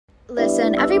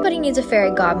Listen, everybody needs a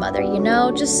fairy godmother, you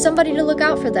know? Just somebody to look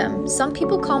out for them. Some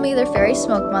people call me their fairy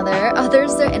smoke mother,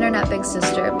 others their internet big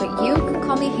sister, but you can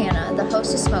call me Hannah, the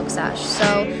host of Smoke Sash.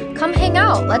 So come hang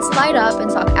out, let's light up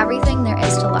and talk everything there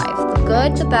is to life. The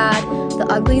good, the bad, the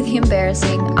ugly, the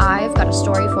embarrassing. I've got a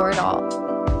story for it all.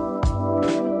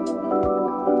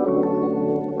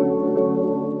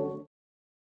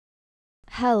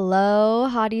 Hello,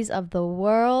 hotties of the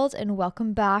world, and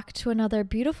welcome back to another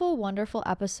beautiful, wonderful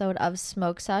episode of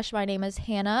Smoke Sesh. My name is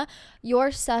Hannah,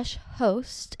 your sesh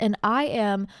host, and I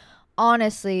am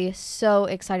honestly so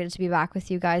excited to be back with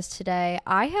you guys today.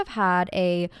 I have had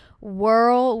a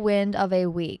whirlwind of a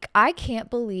week. I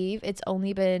can't believe it's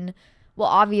only been, well,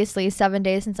 obviously 7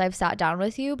 days since I've sat down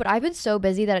with you, but I've been so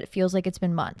busy that it feels like it's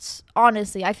been months.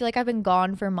 Honestly, I feel like I've been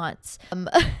gone for months.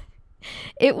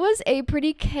 It was a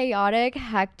pretty chaotic,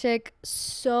 hectic,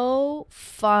 so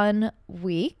fun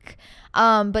week.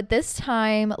 But this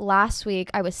time last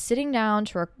week, I was sitting down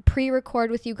to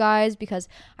pre-record with you guys because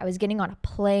I was getting on a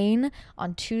plane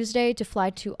on Tuesday to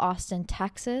fly to Austin,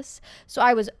 Texas. So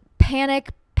I was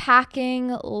packing,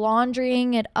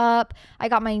 laundrying it up. I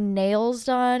got my nails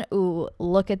done. Ooh,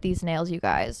 look at these nails, you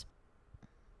guys.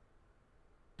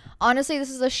 Honestly, this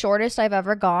is the shortest I've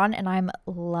ever gone, and I'm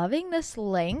loving this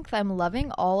length. I'm loving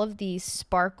all of the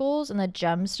sparkles and the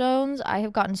gemstones. I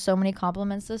have gotten so many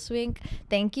compliments this week.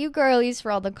 Thank you, girlies, for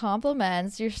all the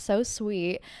compliments. You're so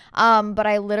sweet. But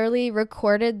I literally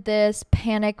recorded this,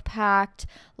 panic-packed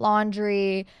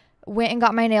laundry, went and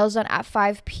got my nails done at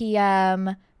 5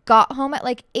 p.m., got home at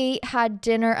like 8, had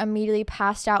dinner, immediately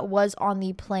passed out, was on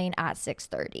the plane at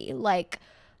 6:30. Like,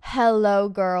 hello,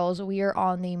 girls, we are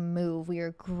on the move, we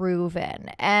are grooving.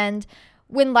 And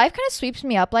when life kind of sweeps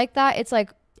me up like that, it's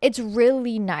like, it's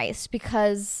really nice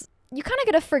because you kind of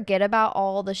get to forget about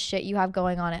all the shit you have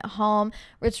going on at home,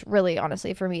 which really,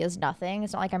 honestly, for me is nothing.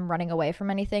 It's not like I'm running away from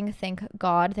anything. Thank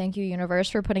God. Thank you, universe,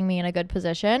 for putting me in a good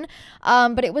position.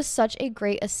 But it was such a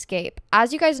great escape.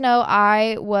 As you guys know,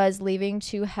 I was leaving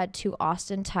to head to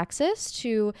Austin, Texas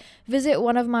to visit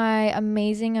one of my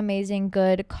amazing,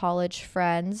 good college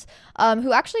friends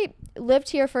who actually lived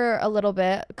here for a little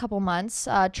bit, a couple months,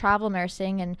 travel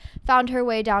nursing, and found her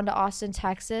way down to Austin,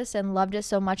 Texas, and loved it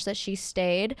so much that she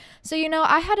stayed. So, you know,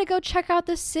 I had to go check out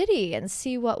the city and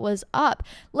see what was up.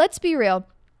 Let's be real.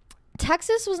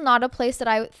 Texas was not a place that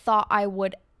I thought I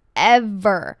would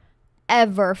ever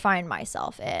find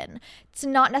myself in. It's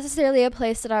not necessarily a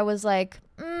place that I was like,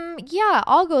 yeah,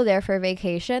 I'll go there for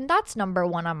vacation. That's number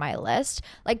one on my list.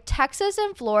 Like, Texas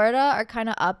and Florida are kind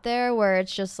of up there where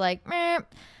it's just like,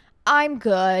 I'm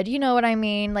good. You know what I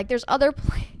mean? Like, there's other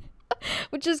places,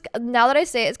 which is, now that I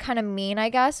say it, it's kind of mean, I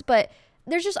guess, but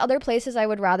there's just other places I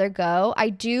would rather go. I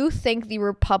do think the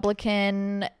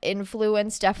Republican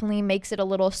influence definitely makes it a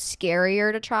little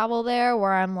scarier to travel there,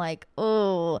 where I'm like,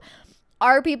 oh,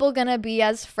 are people gonna be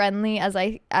as friendly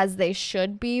as they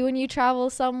should be when you travel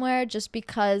somewhere, just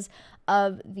because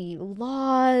of the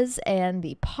laws and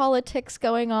the politics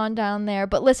going on down there?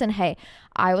 But listen, hey,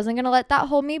 I wasn't gonna let that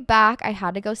hold me back. I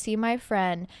had to go see my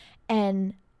friend,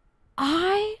 and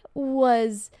I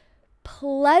was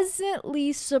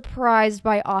pleasantly surprised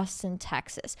by Austin,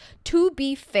 Texas. To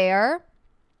be fair,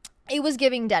 it was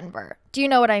giving Denver. Do you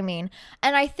know what I mean?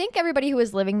 And I think everybody who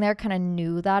was living there kind of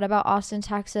knew that about Austin,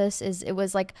 Texas. It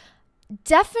was like,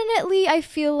 definitely, I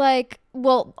feel like,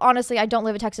 well, honestly, I don't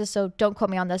live in Texas, so don't quote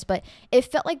me on this, but it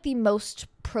felt like the most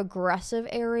progressive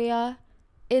area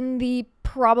in the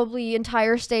probably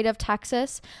entire state of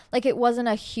Texas. Like, it wasn't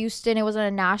a Houston, it wasn't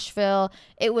a Nashville.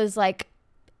 It was like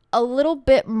a little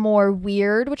bit more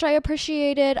weird, which I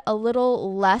appreciated, a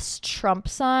little less Trump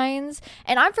signs.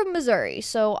 And I'm from Missouri,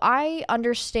 so I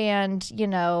understand, you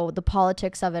know, the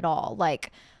politics of it all.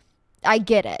 Like, I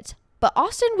get it. But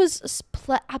Austin was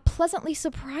pleasantly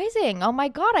surprising. Oh my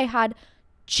God, I had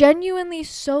genuinely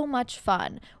so much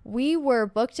fun. We were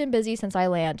booked and busy since I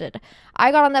landed.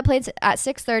 I got on that plane at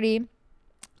 6:30.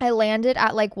 I landed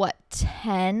at like,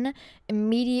 10?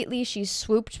 Immediately, she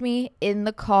swooped me in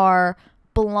the car.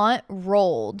 Blunt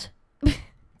rolled.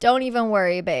 Don't even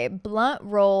worry, babe. Blunt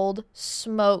rolled,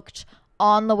 smoked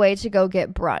on the way to go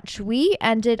get brunch. We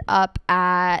ended up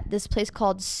at this place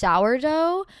called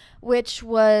Sourdough, which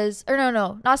was, or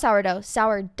no, not Sourdough,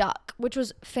 Sour Duck, which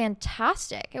was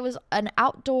fantastic. It was an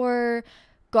outdoor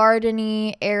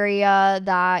gardeny area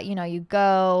that, you know, you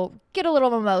go get a little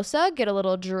mimosa, get a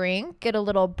little drink, get a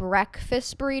little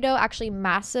breakfast burrito, actually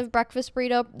massive breakfast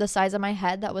burrito the size of my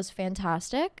head. That was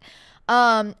fantastic.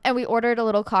 And we ordered a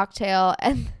little cocktail,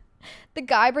 and The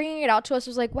guy bringing it out to us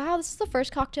was like, wow, this is the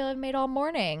first cocktail I've made all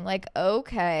morning. Like,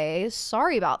 okay,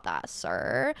 sorry about that,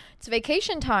 sir. It's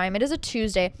vacation time. It is a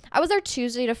Tuesday. I was there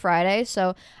Tuesday to Friday,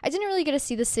 so I didn't really get to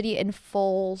see the city in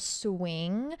full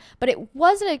swing, but it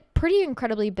was a pretty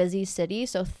incredibly busy city,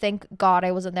 so thank God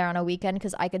I wasn't there on a weekend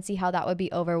because I could see how that would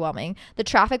be overwhelming. The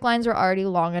traffic lines were already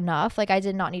long enough. Like, I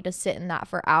did not need to sit in that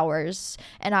for hours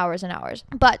and hours and hours.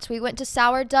 But we went to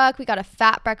Sour Duck. We got a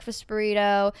fat breakfast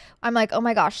burrito. I'm like, oh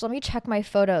my gosh, let me check my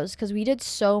photos because we did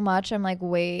so much. I'm like,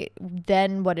 wait,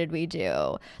 then what did we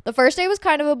do? The first day was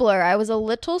kind of a blur. I was a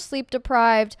little sleep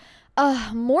deprived.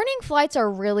 Morning flights are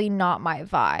really not my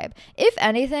vibe. If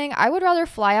anything, I would rather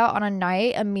fly out on a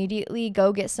night, immediately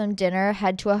go get some dinner,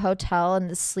 head to a hotel,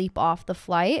 and sleep off the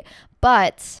flight.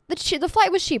 But the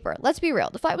flight was cheaper. Let's be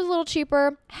real. The flight was a little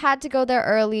cheaper. Had to go there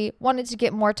early. Wanted to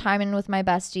get more time in with my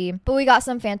bestie. But we got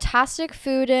some fantastic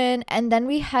food in. And then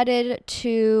we headed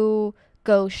to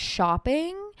go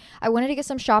shopping. I wanted to get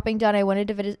some shopping done. I wanted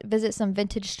to visit some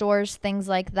vintage stores, things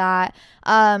like that.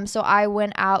 So I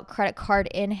went out, credit card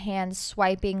in hand,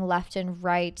 swiping left and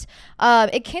right.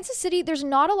 In Kansas City, there's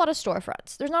not a lot of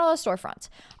storefronts.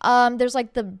 There's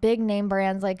like the big name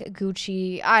brands like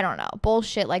Gucci. I don't know.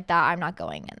 Bullshit like that. I'm not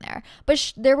going in there.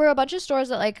 But there were a bunch of stores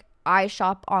that like I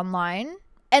shop online.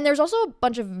 And there's also a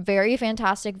bunch of very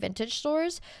fantastic vintage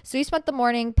stores. So we spent the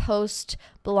morning post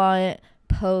blunt,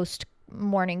 post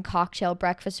morning cocktail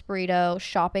breakfast burrito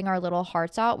shopping our little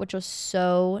hearts out, which was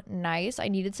so nice. I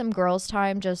needed some girls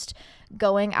time, just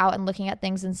going out and looking at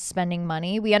things and spending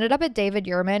money. We ended up at David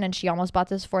Yurman and she almost bought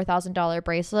this $4,000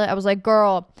 bracelet. I was like,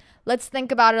 girl, let's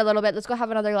think about it a little bit. Let's go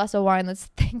have another glass of wine. Let's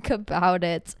think about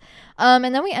it. And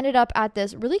then we ended up at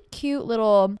this really cute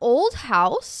little old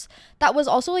house that was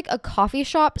also like a coffee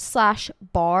shop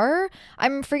 / bar.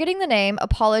 I'm forgetting the name.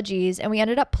 Apologies. And we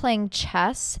ended up playing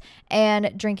chess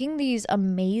and drinking these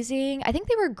amazing, I think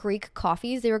they were Greek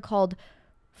coffees. They were called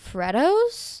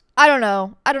Freddos. I don't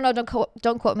know.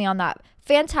 Don't quote me on that.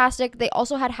 Fantastic. They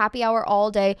also had happy hour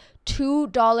all day.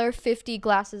 $2.50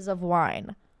 glasses of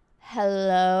wine.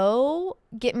 Hello,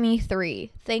 get me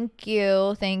 3. Thank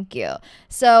you.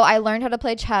 So I learned how to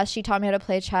play chess. She taught me how to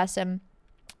play chess. And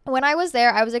when I was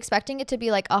there, I was expecting it to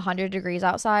be like 100 degrees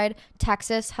outside.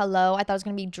 Texas, hello. I thought it was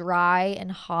going to be dry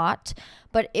and hot,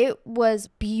 but it was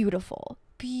beautiful.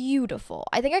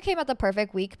 I think I came at the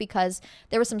perfect week because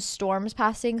there were some storms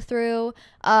passing through.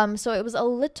 So it was a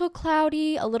little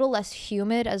cloudy, a little less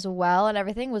humid as well. And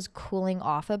everything was cooling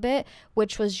off a bit,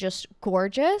 which was just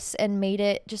gorgeous and made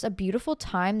it just a beautiful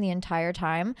time the entire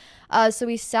time. So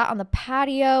we sat on the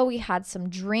patio. We had some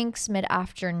drinks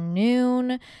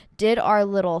mid-afternoon, did our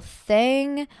little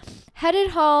thing,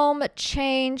 headed home,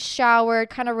 changed, showered,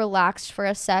 kind of relaxed for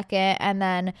a second, and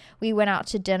then we went out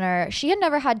to dinner. She had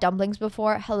never had dumplings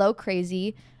before. Hello,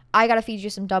 crazy. I gotta feed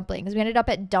you some dumplings. We ended up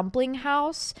at Dumpling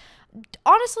House.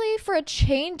 Honestly, for a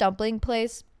chain dumpling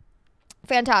place,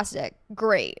 fantastic,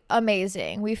 great,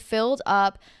 amazing. We filled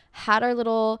up, had our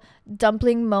little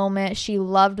dumpling moment. She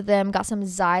loved them. Got some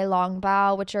zai long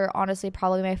bao, which are honestly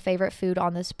probably my favorite food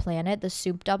on this planet. The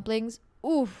soup dumplings.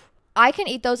 Oof. I can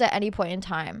eat those at any point in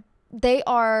time. They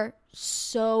are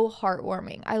so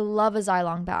heartwarming. I love a zai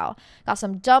long bao. Got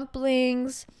some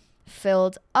dumplings,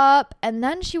 filled up, and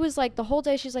then she was like, the whole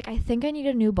day she's like, I think I need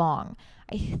a new bong.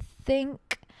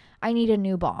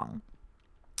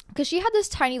 Because she had this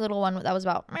tiny little one that was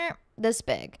about this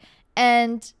big.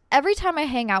 And every time I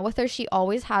hang out with her, she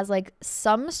always has like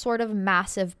some sort of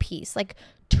massive piece, like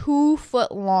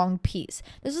 2-foot long piece.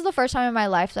 This is the first time in my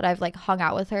life that I've like hung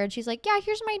out with her and she's like, yeah,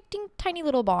 here's my tiny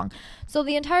little bong. So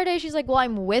the entire day she's like, well,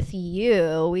 I'm with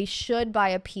you, we should buy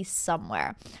a piece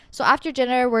somewhere. So after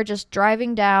dinner, we're just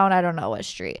driving down, I don't know what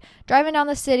street, driving down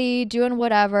the city, doing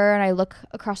whatever, and I look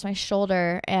across my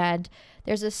shoulder and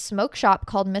there's this smoke shop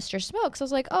called Mr. Smoke. So I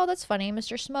was like, oh, that's funny,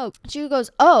 Mr. Smoke. She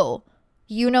goes, oh,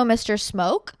 you know Mr.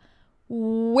 Smoke?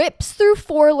 Whips through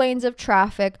 4 lanes of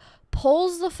traffic,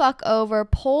 pulls the fuck over,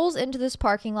 pulls into this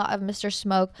parking lot of Mr.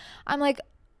 Smoke. I'm like,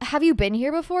 have you been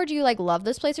here before? Do you like love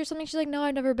this place or something? She's like, no,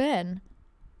 I've never been.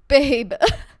 Babe.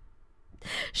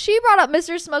 She brought up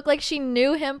Mr. Smoke like she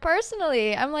knew him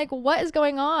personally. I'm like, what is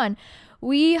going on?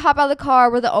 We hop out of the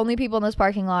car. We're the only people in this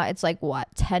parking lot. It's like, what,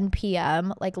 10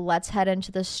 p.m.? Like, let's head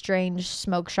into this strange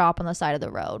smoke shop on the side of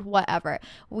the road. Whatever.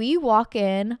 We walk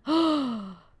in.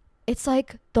 It's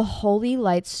like the holy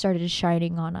lights started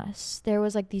shining on us. There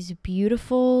was like these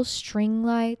beautiful string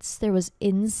lights. There was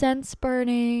incense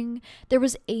burning. There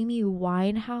was Amy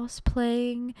Winehouse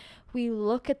playing. We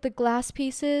look at the glass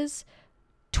pieces.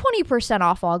 20%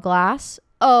 off all glass.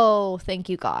 Oh, thank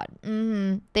you, God.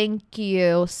 Thank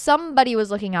you. Somebody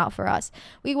was looking out for us.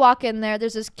 We walk in there.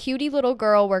 There's this cutie little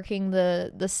girl working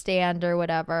the stand or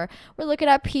whatever. We're looking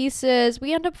at pieces.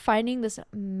 We end up finding this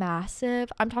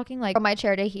massive, I'm talking like from my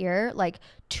chair to here, like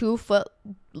 2 foot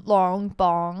long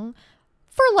bong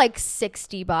for like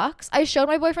 $60. I showed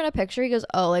my boyfriend a picture. He goes,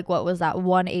 oh, like what was that,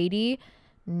 180?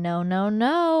 No, no,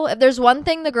 no. If there's one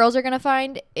thing the girls are going to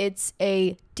find, it's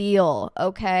a deal,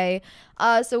 okay?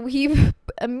 So we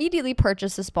immediately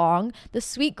purchased this bong. The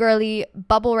sweet girly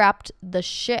bubble wrapped the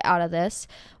shit out of this.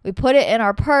 We put it in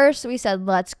our purse. We said,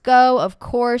 let's go. Of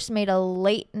course, made a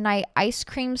late night ice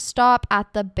cream stop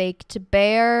at the Baked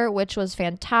Bear, which was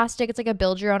fantastic. It's like a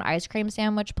build your own ice cream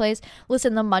sandwich place.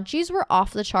 Listen, the munchies were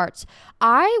off the charts.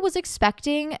 I was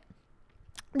expecting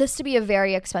this to be a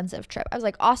very expensive trip. I was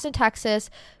like, Austin, Texas,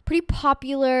 pretty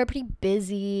popular, pretty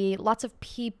busy, lots of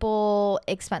people,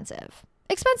 expensive.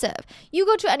 You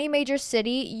go to any major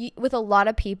city with a lot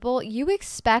of people, you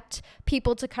expect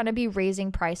people to kind of be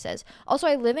raising prices. Also,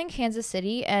 I live in Kansas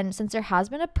City, and since there has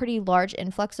been a pretty large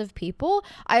influx of people,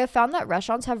 I have found that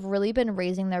restaurants have really been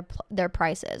raising their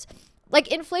prices. Like,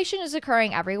 inflation is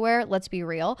occurring everywhere, let's be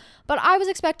real. But I was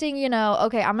expecting,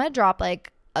 okay, I'm going to drop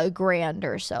like $1,000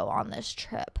 or so on this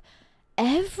trip.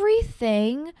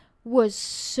 Everything was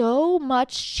so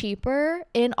much cheaper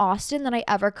in Austin than I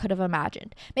ever could have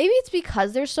imagined. Maybe it's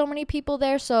because there's so many people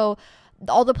there, so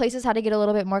all the places had to get a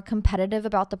little bit more competitive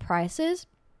about the prices.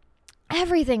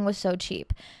 Everything was so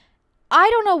cheap. I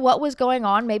don't know what was going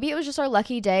on. Maybe it was just our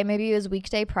lucky day. Maybe it was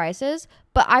weekday prices.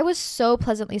 But I was so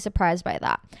pleasantly surprised by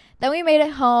that. Then we made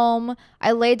it home.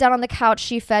 I laid down on the couch.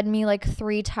 She fed me like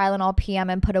 3 Tylenol PM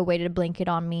and put a weighted blanket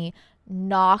on me.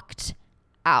 Knocked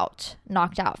out.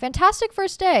 Fantastic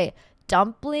first day.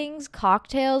 Dumplings,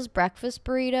 cocktails, breakfast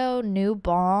burrito, new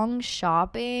bong,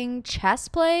 shopping, chess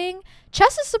playing.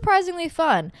 Chess is surprisingly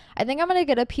fun. I think I'm going to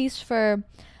get a piece for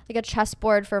like a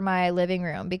chessboard for my living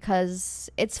room because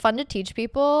it's fun to teach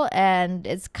people and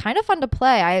it's kind of fun to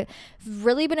play. I've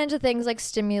really been into things like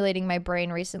stimulating my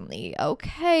brain recently.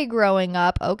 Okay, growing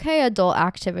up. Okay, adult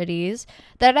activities.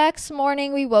 The next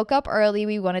morning we woke up early.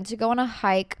 We wanted to go on a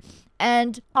hike.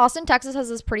 And Austin, Texas has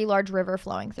this pretty large river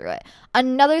flowing through it.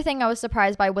 Another thing I was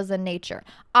surprised by was the nature.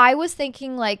 I was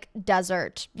thinking like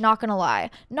desert, not gonna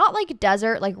lie. Not like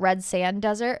desert, like red sand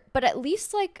desert, but at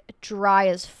least like dry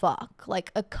as fuck.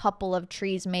 Like a couple of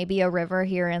trees, maybe a river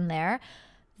here and there.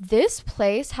 This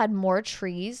place had more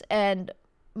trees and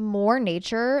more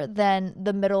nature than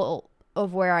the middle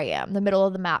of where I am, the middle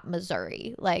of the map,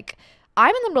 Missouri. Like,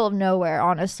 I'm in the middle of nowhere,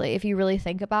 honestly, if you really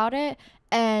think about it.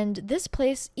 And this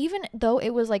place, even though it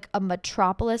was like a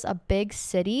metropolis, a big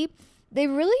city, they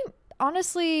really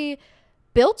honestly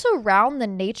built around the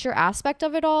nature aspect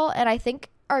of it all. And I think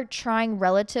are trying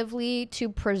relatively to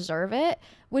preserve it,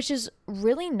 which is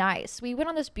really nice. We went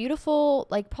on this beautiful,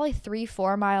 like probably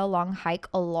 3-4 mile long hike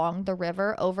along the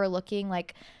river overlooking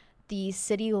like the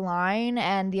city line,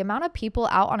 and the amount of people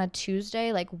out on a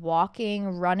Tuesday, like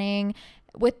walking, running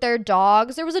with their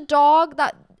dogs. There was a dog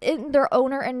that in their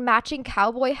owner and matching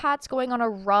cowboy hats going on a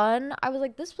run. I was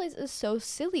like, this place is so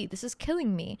silly. This is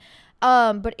killing me.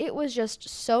 But it was just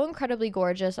so incredibly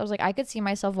gorgeous. I was like, I could see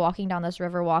myself walking down this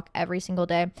river walk every single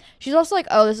day. She's also like,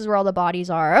 oh, this is where all the bodies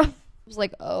are. I was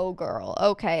like, oh girl,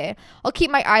 okay. I'll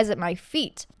keep my eyes at my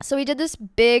feet. So we did this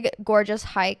big, gorgeous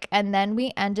hike, and then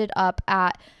we ended up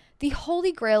at the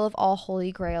holy grail of all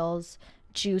holy grails,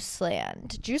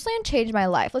 Juiceland. Juiceland changed my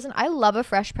life. Listen, I love a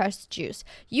fresh pressed juice.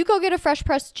 You go get a fresh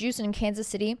pressed juice in Kansas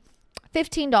City,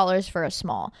 $15 for a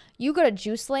small. You go to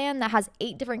Juiceland that has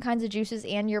 8 different kinds of juices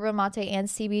and yerba mate and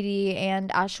CBD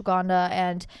and ashwagandha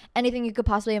and anything you could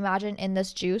possibly imagine in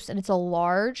this juice, and it's a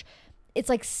large. It's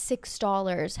like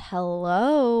 $6.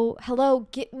 Hello,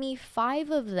 get me 5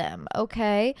 of them,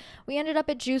 okay? We ended up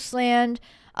at Juiceland.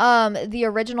 The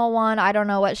original one, I don't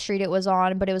know what street it was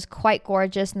on, but it was quite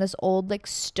gorgeous in this old like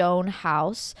stone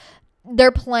house.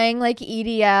 They're playing like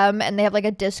EDM and they have like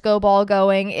a disco ball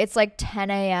going. It's like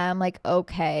 10 a.m. Like,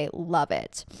 okay, love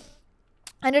it.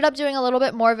 Ended up doing a little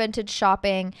bit more vintage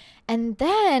shopping, and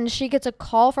then she gets a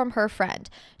call from her friend.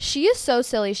 She is so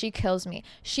silly, she kills me.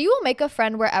 She will make a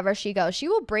friend wherever she goes. She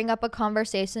will bring up a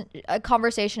conversation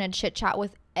and chit chat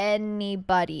with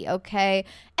anybody, okay?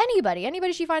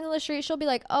 Anybody she finds on the street, she'll be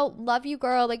like, oh, love you,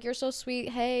 girl, like, you're so sweet,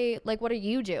 hey, like, what are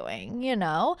you doing, you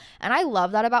know? And I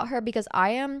love that about her, because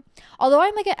although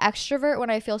I'm like an extrovert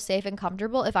when I feel safe and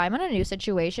comfortable, if I'm in a new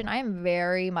situation, I am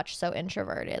very much so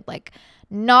introverted, like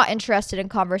not interested in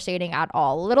conversating at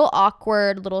all. Little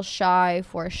awkward, little shy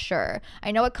for sure.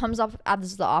 I know it comes up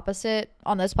as the opposite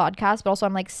on this podcast, but also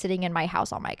I'm like sitting in my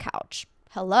house on my couch.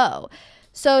 Hello.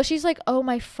 So she's like, oh,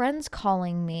 my friend's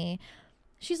calling me.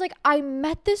 She's like, I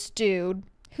met this dude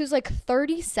who's like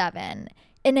 37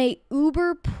 in a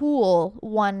Uber pool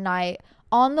one night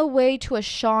on the way to a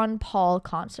Sean Paul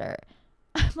concert.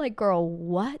 I'm like, girl,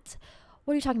 what?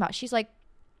 What are you talking about? She's like,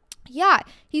 yeah,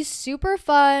 he's super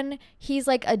fun. He's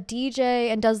like a DJ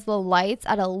and does the lights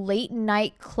at a late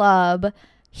night club.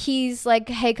 He's like,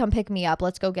 hey, come pick me up.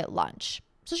 Let's go get lunch.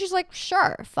 So she's like,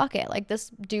 sure, fuck it. Like, this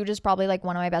dude is probably like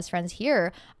one of my best friends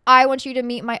here. I want you to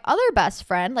meet my other best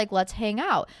friend. Like, let's hang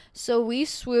out. So we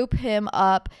swoop him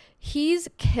up. He's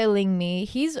killing me.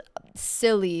 He's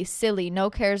silly, no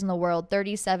cares in the world.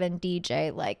 37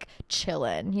 DJ, like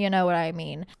chillin'. You know what I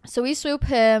mean? So we swoop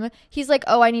him. He's like,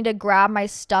 oh, I need to grab my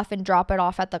stuff and drop it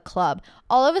off at the club.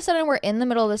 All of a sudden, we're in the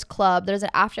middle of this club. There's an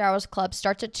after hours club,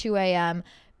 starts at 2 a.m.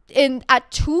 At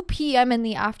 2 p.m. in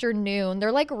the afternoon,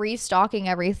 they're like restocking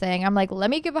everything. I'm like, let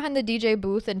me get behind the DJ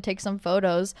booth and take some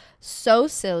photos. So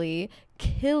silly,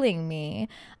 killing me.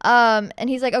 And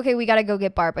he's like, okay, we gotta go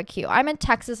get barbecue. I'm in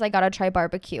Texas, I gotta try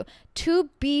barbecue. To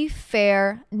be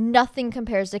fair, nothing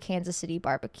compares to Kansas City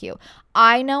barbecue.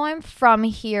 I know I'm from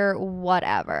here,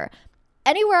 whatever.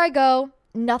 Anywhere I go,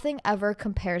 nothing ever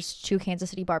compares to Kansas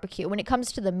City barbecue. When it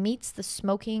comes to the meats, the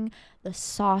smoking, the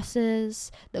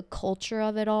sauces, the culture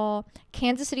of it all,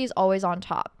 Kansas City is always on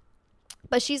top.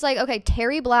 But she's like, okay,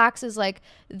 Terry Black's is like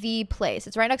the place.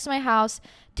 It's right next to my house.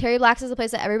 Terry Black's is the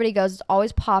place that everybody goes. It's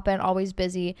always popping, always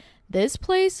busy. This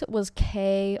place was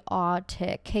chaotic.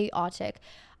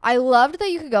 I loved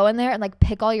that you could go in there and like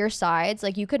pick all your sides.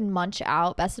 Like, you could munch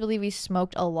out. Best believe we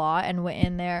smoked a lot and went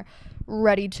in there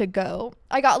ready to go.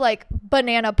 I got like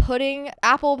banana pudding,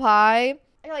 apple pie,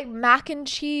 I got like mac and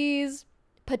cheese,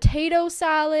 potato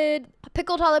salad,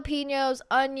 pickled jalapenos,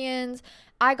 onions.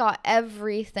 I got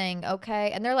everything,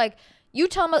 okay? And they're like, you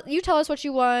tell us what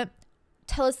you want,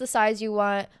 tell us the size you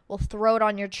want, we'll throw it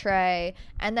on your tray,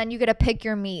 and then you get to pick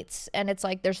your meats. And it's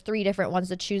like there's 3 different ones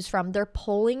to choose from. They're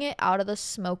pulling it out of the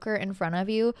smoker in front of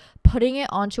you, putting it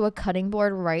onto a cutting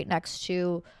board right next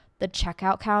to the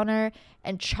checkout counter,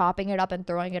 and chopping it up and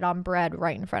throwing it on bread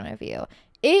right in front of you.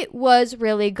 It was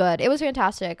really good. It was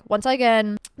fantastic. Once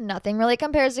again, nothing really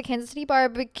compares to Kansas City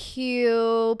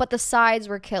barbecue, but the sides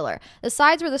were killer. The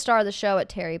sides were the star of the show at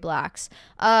Terry Black's.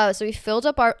 So we filled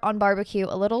up on barbecue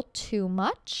a little too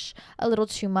much.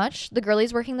 The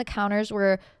girlies working the counters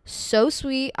were so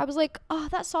sweet. I was like, oh,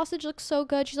 that sausage looks so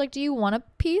good. She's like, do you want a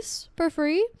piece for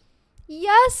free?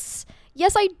 Yes,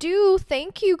 I do.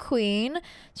 Thank you, queen.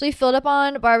 So we filled up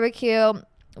on barbecue.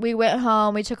 We went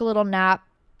home. We took a little nap.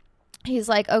 He's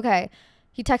like, okay.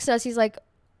 He texted us. He's like,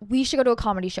 we should go to a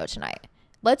comedy show tonight.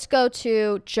 Let's go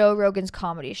to Joe Rogan's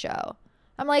comedy show.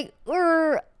 I'm like,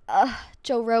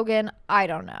 Joe Rogan, I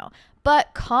don't know.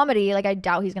 But comedy, like, I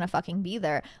doubt he's going to fucking be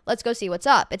there. Let's go see what's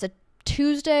up. It's a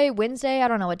Tuesday, Wednesday. I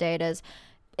don't know what day it is.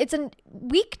 It's a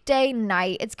weekday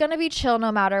night. It's going to be chill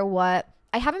no matter what.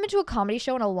 I haven't been to a comedy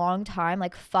show in a long time.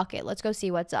 Like, fuck it. Let's go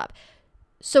see what's up.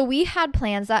 So we had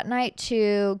plans that night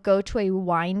to go to a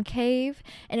wine cave,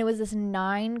 and it was this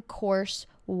 9-course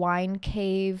wine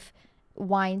cave,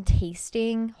 wine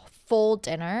tasting, full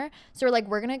dinner. So we're like,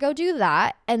 we're going to go do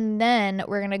that, and then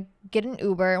we're going to get an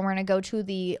Uber, and we're going to go to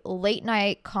the late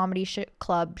night comedy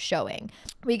club showing.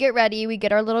 We get ready. We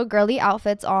get our little girly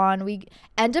outfits on. We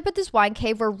end up at this wine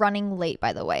cave. We're running late,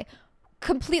 by the way.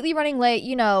 Completely running late.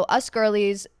 You know, us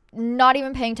girlies, not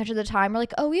even paying attention to the time. We're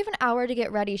like, oh, we have an hour to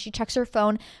get ready. She checks her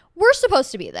phone. We're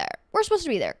supposed to be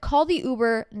there. Call the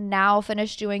Uber now.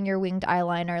 Finish doing your winged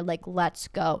eyeliner. Like, let's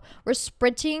go. We're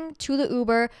sprinting to the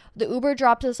Uber. The Uber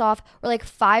drops us off. We're like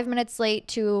 5 minutes late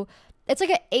to, it's like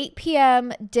an 8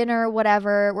 p.m. dinner,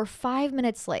 whatever. We're 5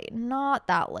 minutes late. Not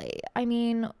that late. I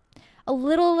mean, a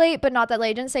little late, but not that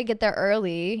late. I didn't say get there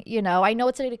early. You know, I know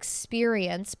it's an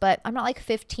experience, but I'm not like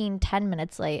 10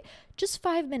 minutes late. Just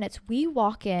 5 minutes. We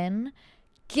walk in,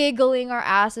 giggling our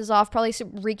asses off, probably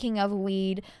reeking of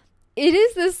weed. It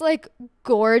is this like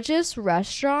gorgeous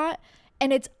restaurant,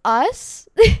 and it's us,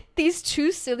 these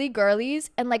 2 silly girlies,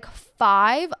 and like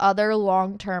 5 other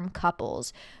long-term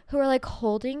couples who are like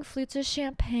holding flutes of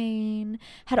champagne,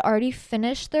 had already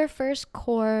finished their first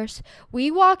course. We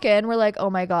walk in, we're like, oh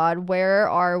my God, where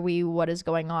are we? What is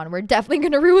going on? We're definitely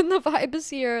going to ruin the vibes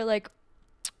here. Like,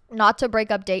 not to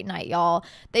break up date night, y'all.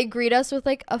 They greet us with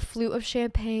like a flute of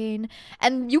champagne,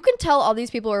 and you can tell all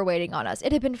these people were waiting on us.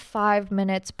 It had been 5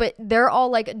 minutes, but they're all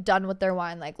like done with their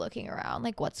wine, like looking around,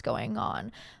 like what's going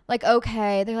on. Like,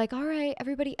 okay, they're like, all right,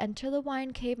 everybody enter the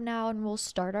wine cave now and we'll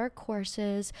start our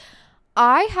courses.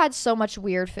 I had so much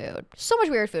weird food.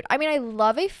 I mean, I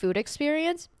love a food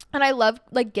experience and I love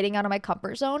like getting out of my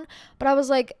comfort zone, but I was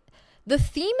like, The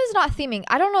theme is not theming.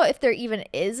 I don't know if there even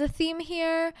is a theme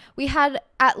here. We had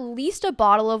at least a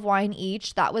bottle of wine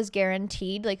each. That was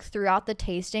guaranteed, like throughout the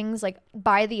tastings. Like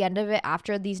by the end of it,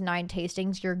 after these 9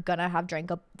 tastings, you're gonna have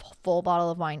drank a full bottle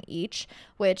of wine each,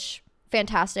 which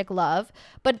fantastic, love.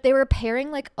 But they were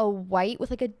pairing like a white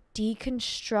with like a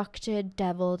deconstructed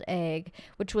deviled egg,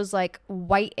 which was like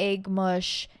white egg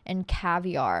mush and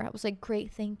caviar. I was like,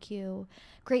 great, thank you.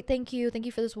 Great, thank you. Thank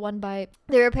you for this one bite.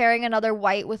 They were pairing another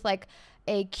white with like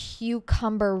a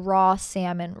cucumber raw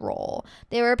salmon roll.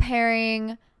 They were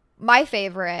pairing, my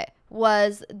favorite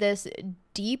was this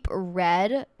deep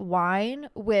red wine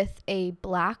with a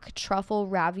black truffle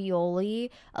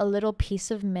ravioli, a little piece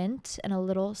of mint, and a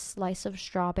little slice of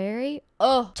strawberry.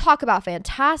 Oh, talk about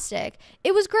fantastic.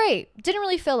 It was great. Didn't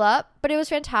really fill up, but it was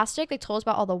fantastic. They told us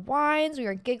about all the wines. We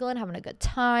were giggling, having a good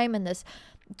time in this,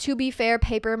 to be fair,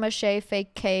 paper mache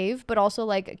fake cave, but also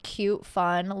like cute,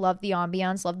 fun. Love the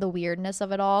ambiance, love the weirdness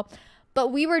of it all. But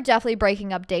we were definitely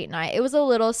breaking up date night. It was a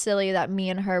little silly that me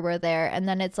and her were there. And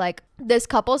then it's like this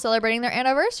couple celebrating their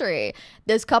anniversary.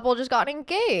 This couple just got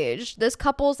engaged. This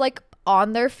couple's like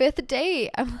on their 5th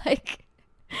date. I'm like,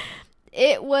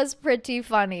 it was pretty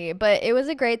funny, but it was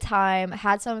a great time.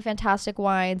 Had some fantastic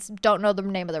wines. Don't know the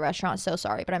name of the restaurant, so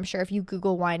sorry. But I'm sure if you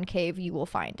Google Wine Cave, you will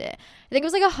find it. I think it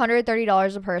was like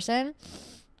 $130 a person.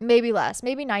 Maybe less.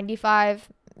 Maybe 95.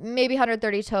 Maybe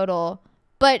 130 total.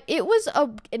 But it was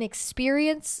an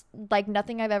experience like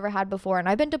nothing I've ever had before. And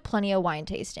I've been to plenty of wine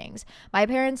tastings. My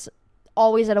parents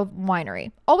always at a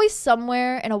winery. Always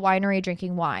somewhere in a winery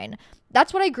drinking wine.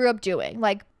 That's what I grew up doing.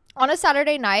 Like on a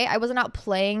Saturday night, I wasn't out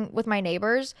playing with my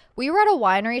neighbors. We were at a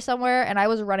winery somewhere and I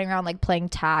was running around like playing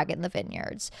tag in the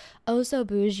vineyards. Oh, so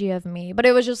bougie of me. But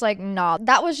it was just like, nah,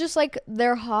 that was just like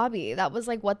their hobby. That was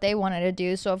like what they wanted to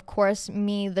do. So of course,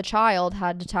 me, the child,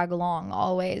 had to tag along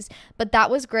always. But that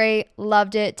was great.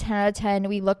 Loved it. 10 out of 10.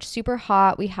 We looked super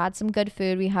hot. We had some good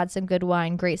food. We had some good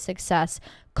wine. Great success.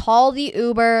 Call the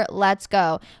Uber. Let's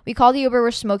go. We called the Uber.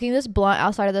 We're smoking this blunt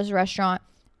outside of this restaurant.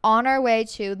 On our way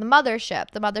to the Mothership.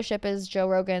 The Mothership is Joe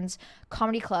Rogan's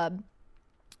comedy club.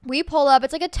 We pull up.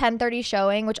 It's like a 10:30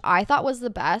 showing, which I thought was the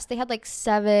best. They had like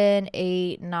 7,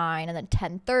 8, 9, and then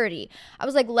 10:30. I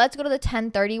was like, let's go to the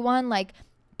 10:30 one. Like,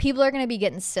 people are going to be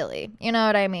getting silly. You know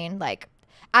what I mean? Like,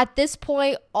 at this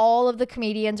point, all of the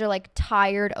comedians are like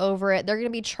tired over it. They're going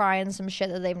to be trying some shit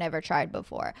that they've never tried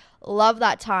before. Love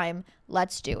that time.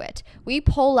 Let's do it. We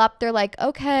pull up. They're like,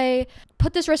 okay,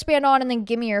 put this wristband on and then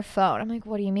give me your phone. I'm like,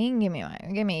 what do you mean? Give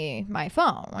me my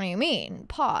phone. What do you mean?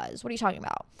 Pause. What are you talking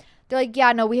about? They're like,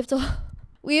 yeah, no, we have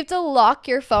to lock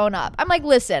your phone up. I'm like,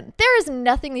 listen, there is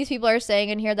nothing these people are saying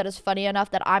in here that is funny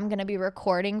enough that I'm going to be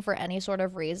recording for any sort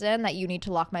of reason that you need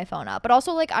to lock my phone up. But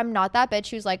also, like, I'm not that bitch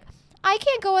who's like, I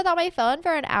can't go without my phone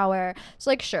for an hour.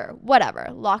 So like, sure, whatever.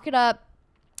 Lock it up.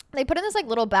 They put in this like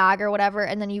little bag or whatever,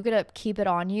 and then you get to keep it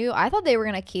on you. I thought they were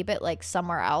going to keep it like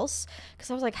somewhere else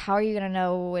because I was like, how are you going to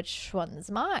know which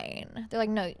one's mine? They're like,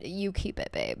 no, you keep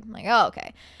it, babe. I'm like, oh,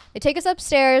 okay. They take us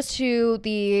upstairs to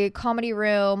the comedy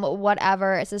room,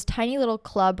 whatever. It's this tiny little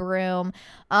club room.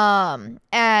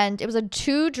 And it was a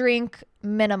 2-drink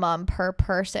minimum per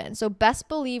person. So best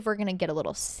believe we're going to get a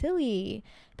little silly.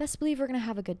 Best believe we're going to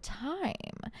have a good time.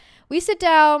 We sit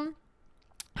down,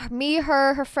 me,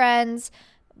 her friends,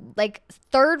 like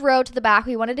 3rd row to the back.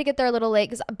 We wanted to get there a little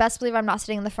late because best believe I'm not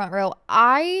sitting in the front row.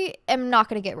 I am not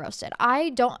going to get roasted.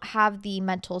 I don't have the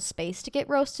mental space to get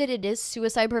roasted. It is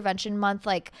suicide prevention month.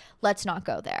 Like, let's not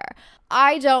go there.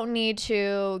 I don't need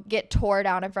to get tore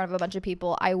down in front of a bunch of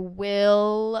people. I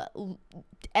will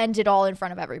end it all in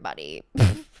front of everybody.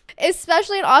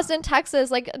 Especially in Austin, Texas.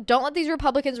 Like, don't let these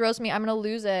Republicans roast me. I'm going to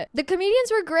lose it. The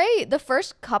comedians were great. The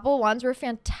first couple ones were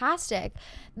fantastic.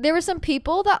 There were some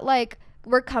people that, like,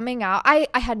 were coming out. I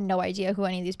had no idea who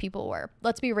any of these people were.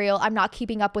 Let's be real. I'm not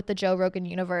keeping up with the Joe Rogan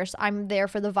universe. I'm there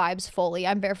for the vibes fully.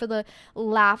 I'm there for the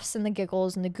laughs and the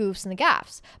giggles and the goofs and the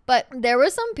gaffs. But there were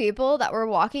some people that were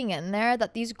walking in there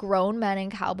that these grown men in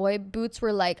cowboy boots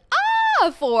were like,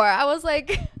 for. I was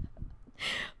like...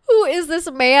 Who is this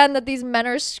man that these men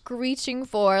are screeching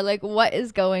for? Like, what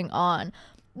is going on?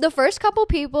 The first couple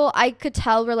people I could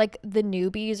tell were like the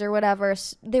newbies or whatever.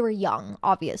 They were young,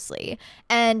 obviously.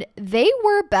 And they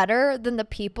were better than the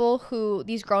people who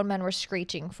these grown men were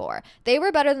screeching for. They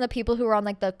were better than the people who were on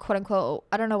like the quote unquote,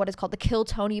 I don't know what it's called, the Kill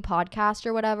Tony podcast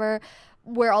or whatever,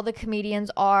 where all the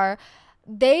comedians are.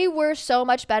 They were so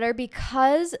much better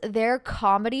because their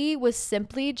comedy was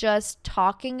simply just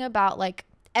talking about like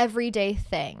everyday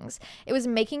things. It was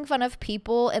making fun of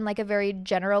people in like a very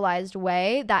generalized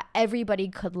way that everybody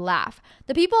could laugh.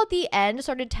 The people at the end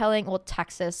started telling, well,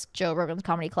 Texas, Joe Rogan's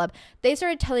Comedy Club, they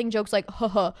started telling jokes like,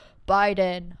 haha,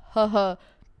 Biden, haha,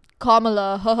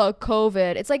 Kamala, haha,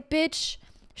 COVID. It's like, bitch,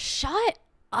 shut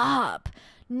up.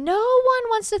 No one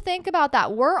wants to think about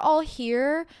that. We're all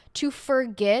here to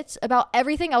forget about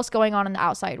everything else going on in the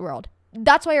outside world.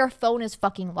 That's why our phone is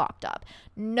fucking locked up.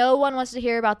 No one wants to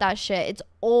hear about that shit. It's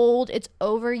old. It's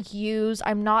overused.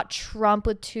 I'm not Trump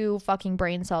with 2 fucking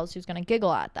brain cells who's gonna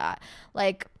giggle at that.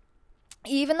 Like,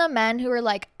 even the men who were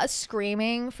like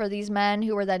screaming for these men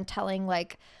who were then telling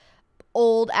like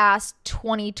old ass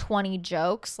 2020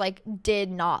 jokes, like,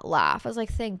 did not laugh. I was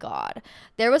like, thank God.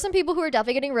 There was some people who were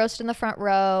definitely getting roasted in the front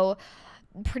row.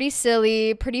 Pretty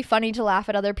silly, pretty funny to laugh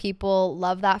at other people.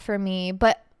 Love that for me.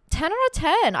 But 10 out of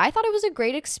 10. I thought it was a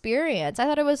great experience. I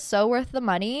thought it was so worth the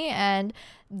money and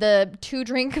the 2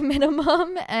 drink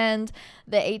minimum and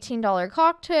the $18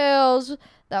 cocktails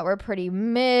that were pretty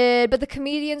mid, but the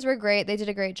comedians were great. They did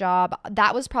a great job.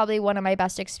 That was probably one of my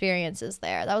best experiences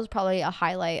there. That was probably a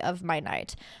highlight of my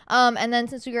night. And then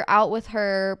since we were out with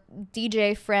her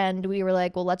DJ friend, we were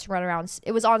like, well, let's run around.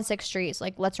 It was on 6th Street. So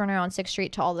like, let's run around 6th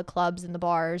Street to all the clubs and the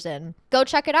bars and go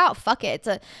check it out. Fuck it.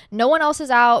 No one else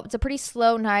is out. It's a pretty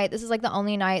slow night. This is like the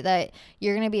only night that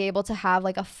you're going to be able to have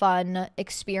like a fun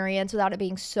experience without it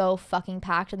being so fucking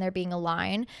packed and there being a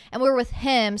line. And we were with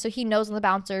him, so he knows the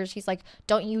bouncers. He's like,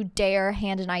 don't you dare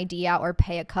hand an ID out or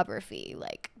pay a cover fee.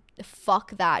 Like,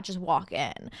 fuck that. Just walk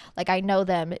in. Like, I know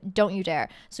them. Don't you dare.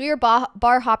 So we were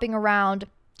bar hopping around,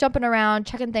 jumping around,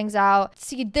 checking things out.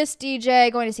 See this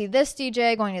DJ, going to see this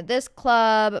DJ, going to this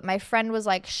club. My friend was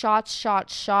like, shots,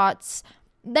 shots, shots.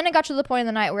 Then it got to the point in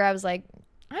the night where I was like,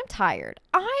 I'm tired.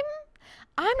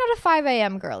 I'm not a 5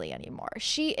 a.m. girly anymore.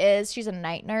 She's a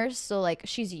night nurse, so like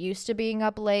she's used to being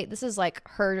up late. This is like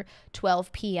her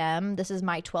 12 p.m. This is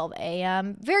my 12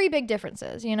 a.m. Very big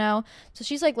differences, you know? So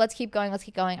she's like, let's keep going, let's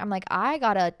keep going. I'm like, I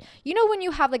gotta, you know, when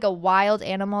you have like a wild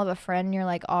animal of a friend and you're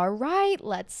like, all right,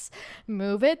 let's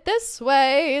move it this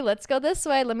way. Let's go this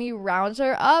way. Let me round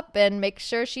her up and make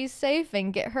sure she's safe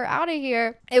and get her out of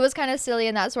here. It was kind of silly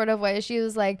in that sort of way. She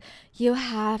was like, you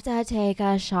have to take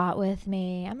a shot with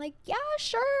me. I'm like, yeah,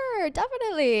 sure,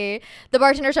 definitely. The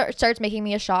bartender starts making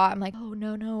me a shot. I'm like, oh,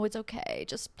 no, it's okay.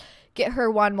 Just get her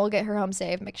one. We'll get her home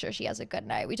safe. Make sure she has a good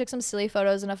night. We took some silly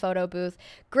photos in a photo booth.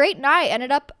 Great night.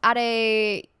 Ended up at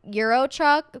a Euro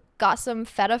truck. Got some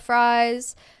feta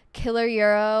fries. Killer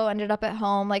Euro. Ended up at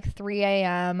home like 3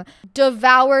 a.m.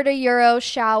 Devoured a Euro,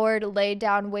 showered, laid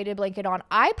down, weighted blanket on.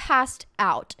 I passed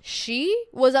out. She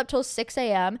was up till 6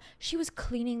 a.m. She was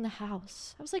cleaning the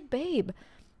house. I was like, babe,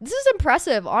 this is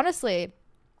impressive, honestly.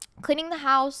 Cleaning the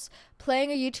house,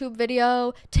 playing a YouTube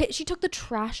video. She took the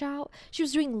trash out. She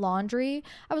was doing laundry.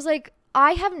 I was like,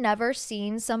 I have never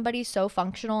seen somebody so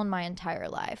functional in my entire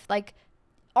life. Like,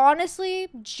 honestly,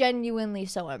 genuinely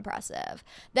so impressive.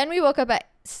 Then we woke up at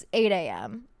 8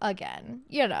 a.m. again.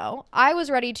 You know, I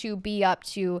was ready to be up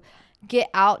to get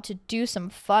out to do some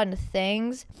fun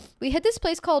things. We hit this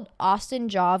place called Austin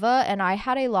Java, and I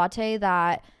had a latte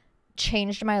that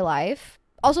changed my life.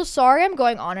 Also, sorry I'm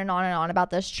going on and on and on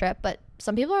about this trip, but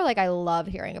some people are like, I love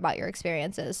hearing about your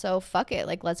experiences, so fuck it,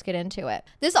 like, let's get into it.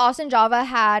 This Austin Java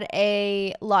had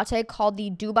a latte called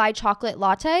the Dubai Chocolate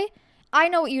Latte. I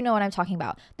know what I'm talking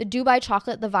about. The Dubai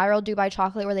chocolate, the viral Dubai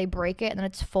chocolate where they break it and then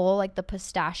it's full like the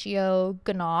pistachio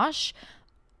ganache.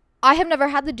 I have never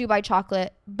had the Dubai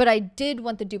chocolate, but I did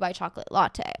want the Dubai chocolate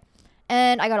latte.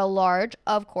 And I got a large,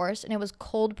 of course, and it was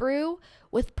cold brew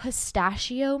with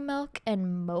pistachio milk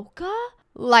and mocha.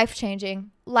 Life-changing,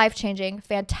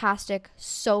 fantastic,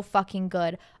 so fucking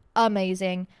good,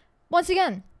 amazing. Once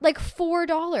again, like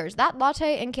 $4. That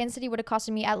latte in Kansas City would have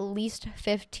costed me at least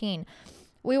 $15.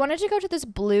 We wanted to go to this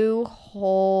Blue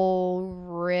Hole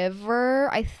River.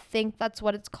 I think that's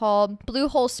what it's called. Blue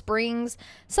Hole Springs,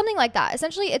 something like that.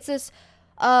 Essentially, it's this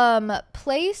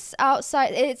place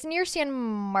outside. It's near San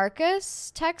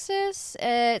Marcos, Texas.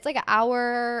 It's like an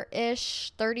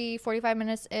hour-ish, 30, 45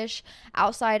 minutes-ish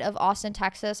outside of Austin,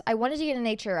 Texas. I wanted to get in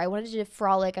nature. I wanted to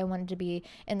frolic. I wanted to be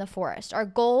in the forest. Our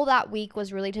goal that week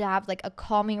was really to have like a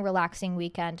calming, relaxing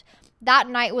weekend. That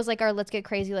night was like our let's get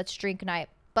crazy, let's drink night.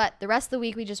 But the rest of the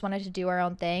week, we just wanted to do our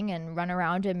own thing and run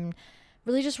around and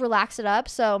really just relax it up.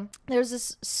 So there's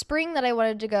this spring that I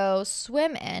wanted to go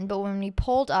swim in, but when we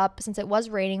pulled up, since it was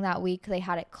raining that week, they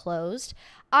had it closed.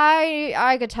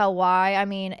 I could tell why. I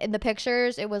mean, in the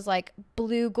pictures, it was like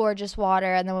blue, gorgeous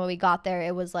water. And then when we got there,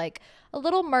 it was like a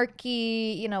little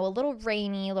murky, you know, a little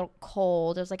rainy, a little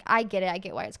cold. It was like, I get it. I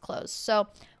get why it's closed. So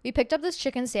We picked up this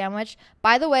chicken sandwich.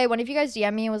 By the way, one of you guys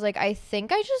DM'd me and was like, I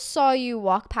think I just saw you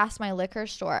walk past my liquor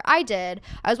store. I did.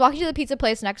 I was walking to the pizza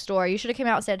place next door. You should have came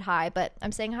out and said hi, but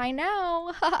I'm saying hi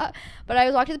now. But I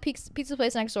was walking to the pizza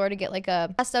place next door to get like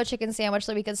a pesto chicken sandwich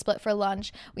so we could split for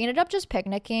lunch. We ended up just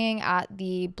picnicking at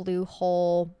the Blue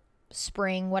Hole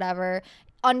spring, whatever,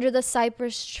 under the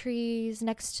cypress trees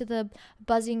next to the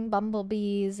buzzing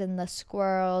bumblebees and the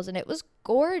squirrels, and it was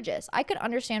gorgeous. I could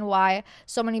understand why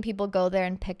so many people go there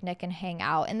and picnic and hang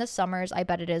out. In the summers, I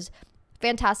bet it is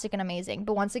fantastic and amazing.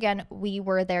 But once again, we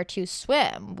were there to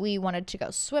swim. We wanted to go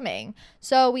swimming.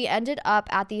 So we ended up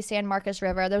at the San Marcos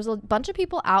River. There was a bunch of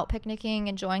people out picnicking,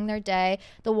 enjoying their day.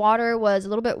 The water was a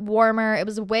little bit warmer. It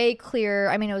was way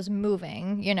clearer. I mean, it was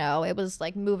moving, you know, it was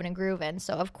like moving and grooving.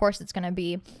 So of course it's going to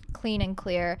be clean and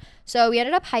clear. So we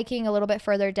ended up hiking a little bit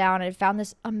further down and found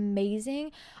this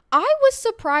amazing. I was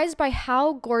surprised by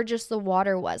how gorgeous the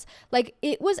water was. Like,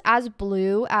 it was as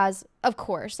blue as, of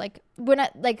course, like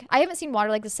I haven't seen water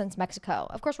like this since Mexico.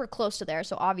 Of course, we're close to there,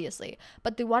 so obviously.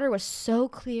 But the water was so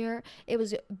clear. It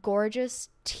was gorgeous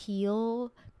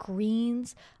teal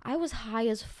greens. I was high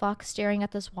as fuck staring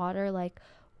at this water like,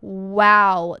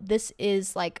 wow, this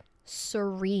is like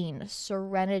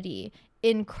serenity,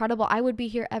 incredible. I would be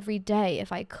here every day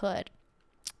if I could.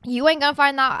 You ain't gonna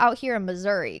find that out here in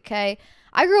Missouri, okay?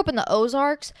 I grew up in the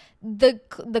Ozarks. The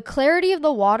clarity of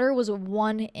the water was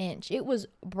 1 inch. It was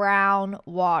brown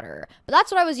water. But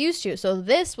that's what I was used to. So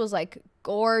this was like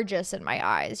gorgeous in my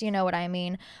eyes. You know what I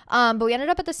mean? But we ended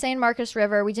up at the San Marcos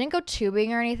River. We didn't go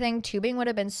tubing or anything. Tubing would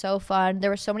have been so fun. There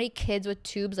were so many kids with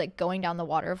tubes like going down the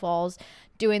waterfalls,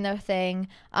 doing their thing.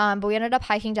 But we ended up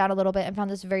hiking down a little bit and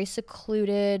found this very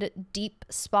secluded, deep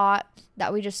spot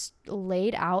that we just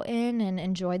laid out in and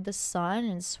enjoyed the sun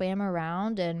and swam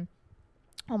around. And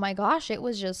oh my gosh, it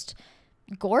was just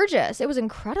gorgeous. It was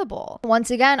incredible. Once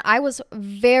again, I was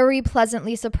very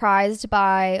pleasantly surprised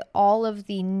by all of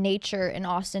the nature in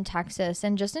Austin, Texas,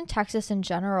 and just in Texas in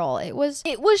general. It was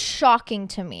shocking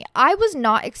to me. I was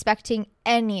not expecting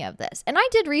any of this. And I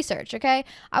did research, okay?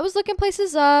 I was looking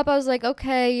places up. I was like,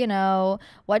 okay, you know,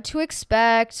 what to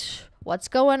expect, what's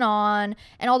going on.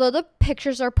 And although the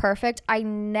pictures are perfect, I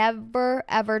never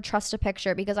ever trust a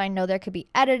picture because I know there could be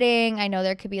editing. I know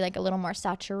there could be like a little more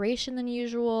saturation than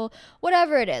usual,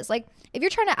 whatever it is. Like, if you're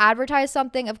trying to advertise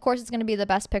something, of course it's going to be the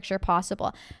best picture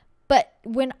possible. But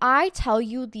when I tell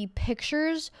you the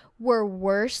pictures were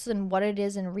worse than what it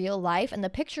is in real life, and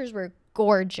the pictures were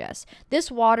gorgeous,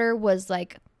 this water was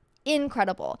like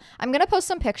incredible. I'm going to post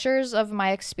some pictures of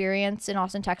my experience in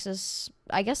Austin, Texas,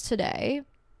 I guess today,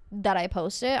 that I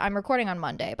posted. I'm recording on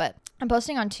Monday, but I'm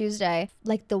posting on Tuesday,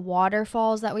 like the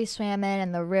waterfalls that we swam in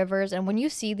and the rivers. And when you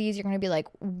see these, you're going to be like,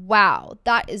 wow,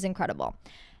 that is incredible.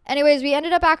 Anyways, we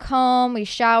ended up back home. We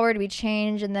showered, we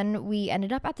changed, and then we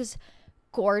ended up at this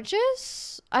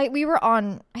gorgeous, I think we were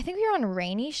on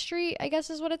Rainy Street, I guess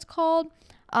is what it's called.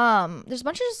 There's a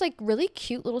bunch of just like really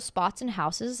cute little spots and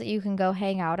houses that you can go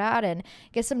hang out at and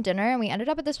get some dinner. And we ended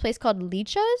up at this place called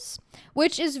Licha's,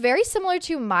 which is very similar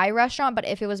to my restaurant, but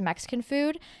if it was Mexican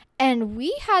food. And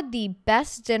we had the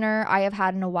best dinner I have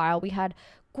had in a while. We had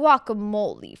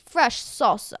guacamole, fresh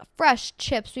salsa, fresh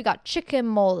chips. We got chicken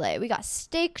mole. We got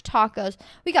steak tacos.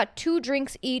 We got 2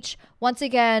 drinks each. Once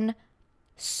again,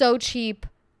 so cheap.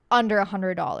 Under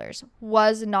 $100.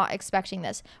 Was not expecting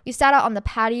this. We sat out on the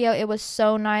patio. It was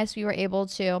so nice. We were able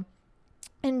to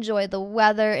enjoy the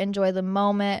weather, enjoy the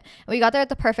moment. And we got there at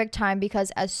the perfect time because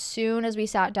as soon as we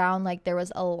sat down, like, there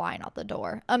was a line out the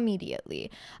door immediately.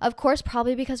 Of course,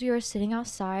 probably because we were sitting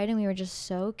outside and we were just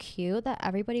so cute that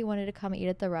everybody wanted to come eat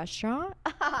at the restaurant.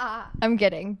 I'm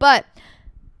kidding. But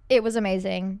it was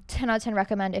amazing. 10 out of 10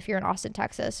 recommend if you're in Austin,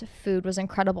 Texas. Food was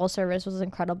incredible. Service was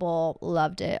incredible.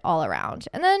 Loved it all around.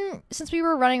 And then since we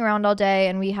were running around all day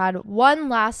and we had one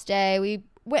last day, we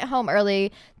went home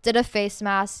early, did a face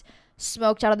mask,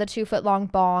 smoked out of the 2-foot-long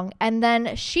bong, and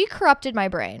then she corrupted my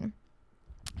brain.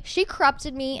 She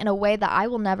corrupted me in a way that I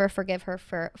will never forgive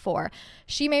her for.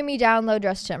 She made me download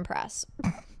Dress to Impress.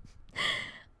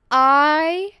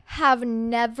 I have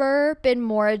never been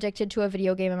more addicted to a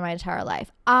video game in my entire life.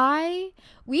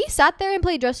 We sat there and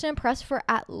played Dress to Impress for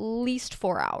at least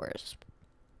 4 hours.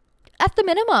 At the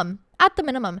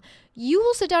minimum. You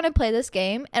will sit down and play this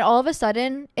game, and all of a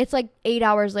sudden, it's like 8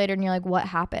 hours later, and you're like, what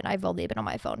happened? I've only been on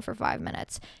my phone for 5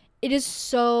 minutes. It is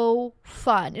so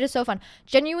fun.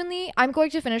 Genuinely, I'm going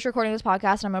to finish recording this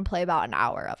podcast, and I'm going to play about an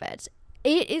hour of it.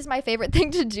 It is my favorite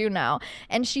thing to do now.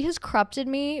 And she has corrupted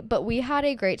me, but we had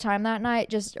a great time that night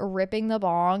just ripping the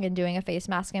bong and doing a face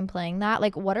mask and playing that.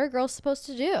 Like, what are girls supposed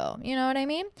to do? You know what I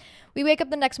mean? We wake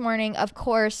up the next morning, of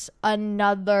course,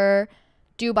 another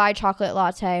Dubai chocolate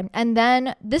latte. And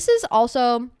then this is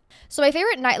also, so my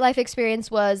favorite nightlife experience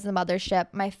was the mothership.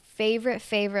 My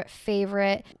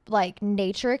favorite like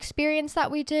nature experience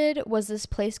that we did was this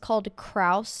place called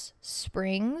Krause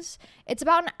Springs. It's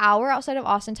about an hour outside of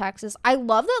Austin, Texas. I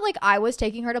love that like I was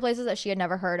taking her to places that she had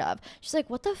never heard of. She's like,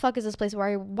 what the fuck is this place?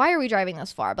 Why are we driving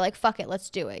this far? But like, fuck it,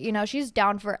 let's do it. You know, she's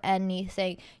down for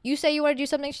anything. You say you want to do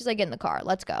something, she's like, get in the car,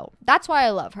 let's go. That's why I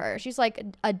love her. She's like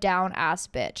a down ass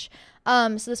bitch.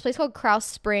 So this place called Krause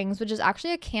Springs, which is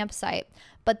actually a campsite,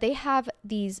 but they have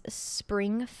these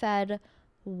spring-fed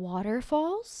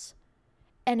waterfalls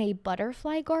and a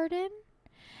butterfly garden.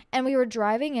 And we were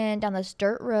driving in down this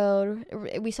dirt road.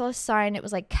 We saw a sign. It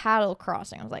was like cattle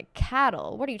crossing. I was like,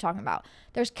 cattle? What are you talking about?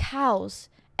 There's cows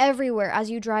everywhere as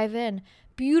you drive in.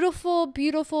 Beautiful,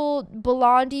 beautiful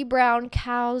blondie brown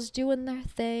cows doing their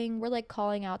thing. We're like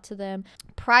calling out to them.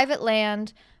 Private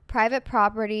land, private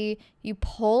property. You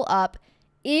pull up.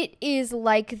 It is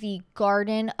like the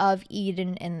Garden of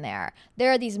Eden in there.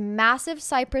 There are these massive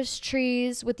cypress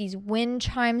trees with these wind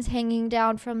chimes hanging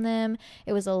down from them.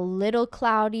 It was a little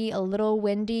cloudy, a little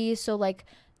windy. So like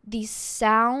the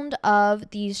sound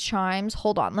of these chimes,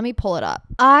 hold on, let me pull it up.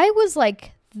 I was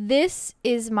like, this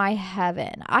is my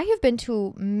heaven. I have been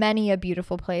to many a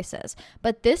beautiful places,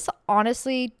 but this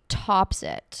honestly tops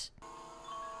it.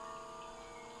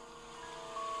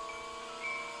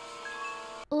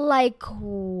 Like,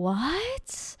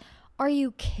 what? Are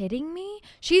you kidding me?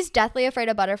 She's deathly afraid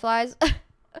of butterflies.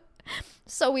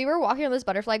 So we were walking on this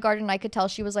butterfly garden and I could tell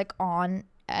she was like on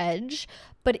edge,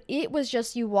 but it was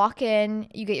just, you walk in,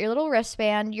 you get your little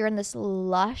wristband, you're in this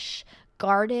lush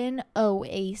garden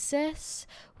oasis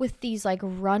with these like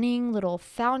running little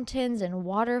fountains and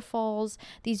waterfalls,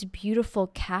 these beautiful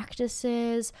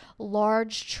cactuses,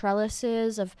 large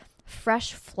trellises of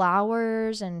fresh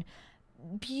flowers and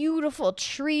beautiful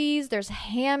trees. There's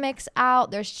hammocks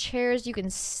out, there's chairs you can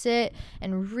sit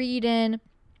and read in.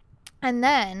 And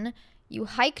then you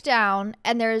hike down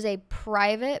and there is a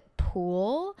private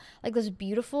pool, like this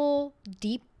beautiful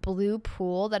deep blue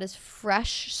pool that is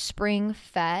fresh spring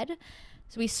fed.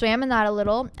 So we swam in that a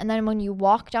little, and then when you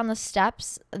walk down the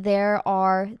steps, there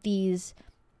are these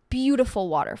beautiful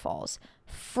waterfalls,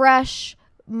 fresh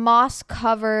moss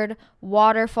covered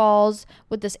waterfalls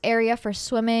with this area for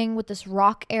swimming, with this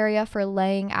rock area for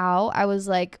laying out. I was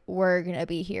like, we're gonna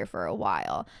be here for a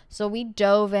while. So we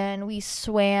dove in, we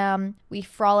swam, we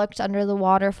frolicked under the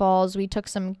waterfalls, we took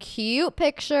some cute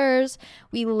pictures,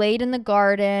 we laid in the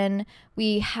garden,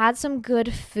 we had some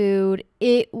good food.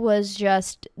 It was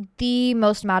just the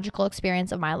most magical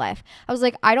experience of my life. I was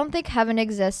like, I don't think heaven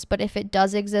exists, but if it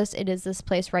does exist, it is this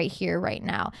place right here, right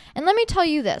now. And let me tell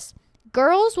you this,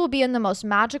 girls will be in the most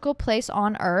magical place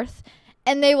on earth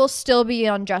and they will still be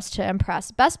undressed to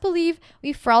impress. Best believe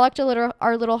we frolicked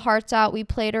our little hearts out. We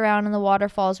played around in the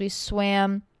waterfalls. We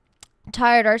swam,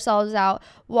 tired ourselves out,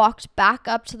 walked back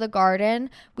up to the garden.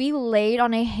 We laid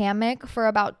on a hammock for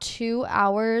about 2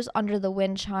 hours under the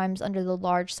wind chimes, under the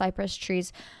large cypress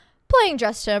trees, playing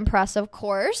Dress to Impress, of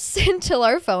course, until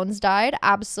our phones died.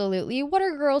 Absolutely. What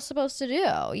are girls supposed to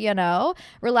do? You know,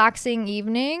 relaxing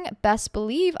evening. Best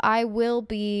believe I will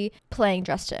be playing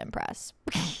Dress to Impress.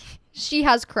 She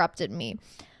has corrupted me.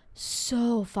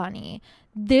 So funny.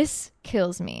 This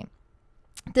kills me.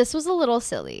 This was a little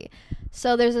silly.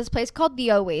 So there's this place called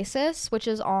the Oasis, which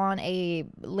is on a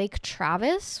Lake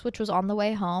Travis, which was on the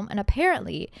way home. And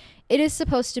apparently it is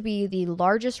supposed to be the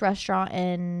largest restaurant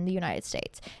in the United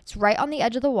States. It's right on the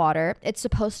edge of the water. It's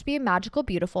supposed to be magical,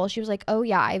 beautiful. She was like, oh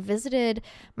yeah, I visited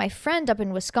my friend up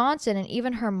in Wisconsin and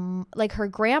even her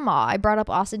grandma. I brought up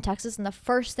Austin, Texas, and the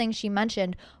first thing she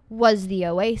mentioned was the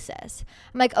Oasis.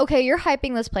 I'm like, okay, you're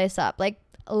hyping this place up. Like,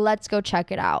 let's go check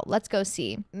it out. Let's go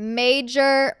see.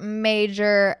 Major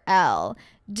L.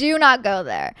 Do not go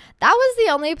there. That was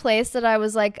the only place that I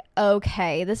was like,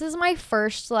 okay, this is my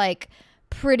first like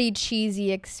pretty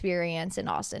cheesy experience in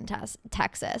Austin,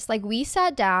 Texas. Like, we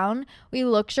sat down, we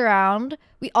looked around,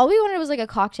 all we wanted was like a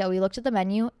cocktail. We looked at the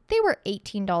menu. They were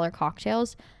 $18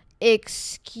 cocktails.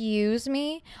 Excuse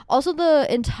me. Also, the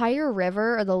entire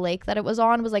river or the lake that it was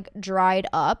on was like dried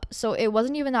up, so it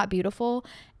wasn't even that beautiful.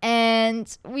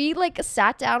 And we like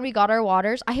sat down, we got our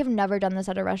waters. I have never done this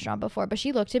at a restaurant before, but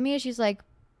she looked at me and she's like,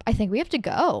 I think we have to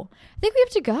go.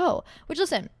 Which,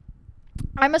 listen,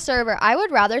 I'm a server. I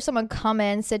would rather someone come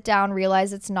in, sit down,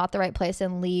 realize it's not the right place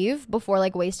and leave before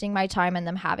like wasting my time and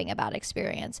them having a bad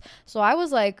experience. So I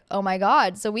was like, oh my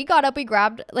God. So we got up, we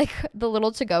grabbed like the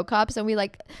little to go cups and we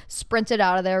like sprinted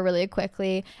out of there really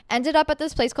quickly. Ended up at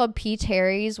this place called P.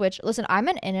 Terry's, which, listen, I'm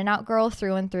an In-N-Out girl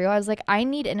through and through. I was like, I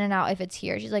need In-N-Out if it's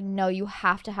here. She's like, no, you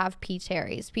have to have P.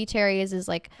 Terry's. P. Terry's is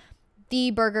like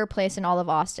the burger place in all of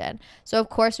Austin. So of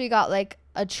course we got like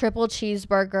a triple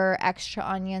cheeseburger, extra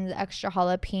onions, extra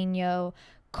jalapeno,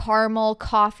 caramel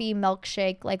coffee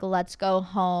milkshake, like let's go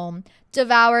home.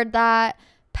 Devoured that,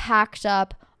 packed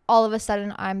up. All of a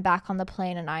sudden I'm back on the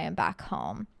plane and I am back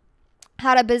home.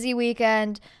 Had a busy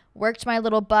weekend, worked my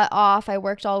little butt off. I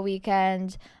worked all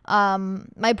weekend.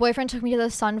 My boyfriend took me to the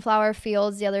sunflower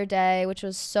fields the other day, which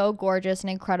was so gorgeous and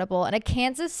incredible. And a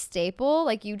Kansas staple,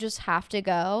 like you just have to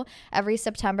go every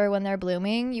September when they're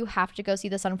blooming. You have to go see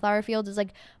the sunflower fields. It's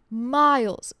like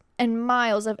miles and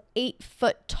miles of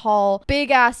 8-foot tall, big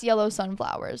ass yellow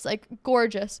sunflowers, like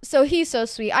gorgeous. So he's so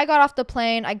sweet. I got off the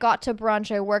plane. I got to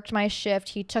brunch. I worked my shift.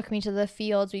 He took me to the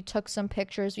fields. We took some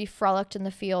pictures. We frolicked in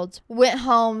the fields. Went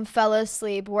home, fell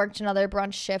asleep, worked another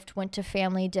brunch shift, went to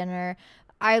family dinner.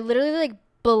 I literally like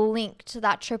blinked.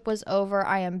 That trip was over.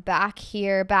 I am back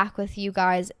here, back with you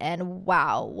guys. And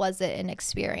wow, was it an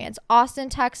experience. Austin,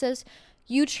 Texas.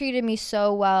 You treated me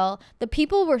so well. The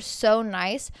people were so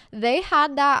nice. They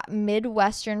had that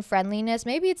Midwestern friendliness.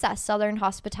 Maybe it's that Southern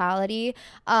hospitality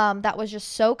that was just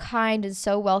so kind and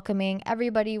so welcoming.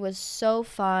 Everybody was so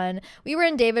fun. We were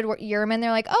in David Yurman.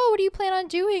 They're like, oh, what do you plan on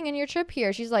doing in your trip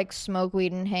here? She's like, smoke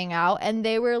weed and hang out. And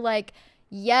they were like,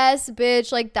 yes,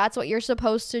 bitch, like that's what you're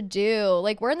supposed to do.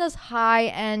 Like we're in this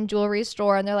high-end jewelry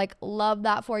store and they're like, love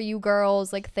that for you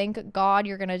girls. Like thank God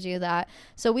you're gonna do that.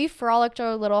 So we frolicked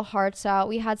our little hearts out.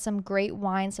 We had some great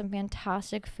wine, some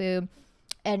fantastic food,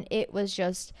 and it was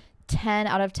just 10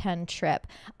 out of 10 trip.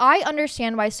 I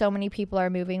understand why so many people are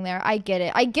moving there. I get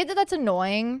it. I get that that's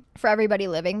annoying for everybody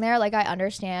living there. Like I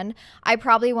understand. I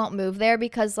probably won't move there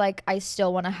because like I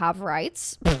still want to have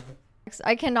rights.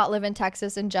 I cannot live in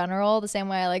Texas in general the same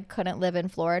way I like couldn't live in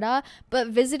Florida, but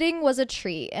visiting was a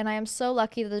treat and I am so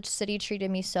lucky that the city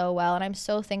treated me so well and I'm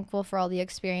so thankful for all the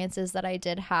experiences that I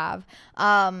did have.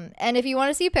 And if you want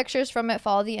to see pictures from it,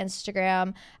 follow the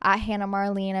Instagram at Hannah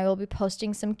Marlene. I will be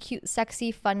posting some cute,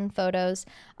 sexy, fun photos.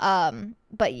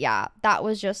 But yeah, that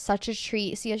was just such a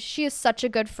treat. See, she is such a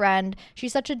good friend.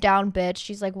 She's such a down bitch.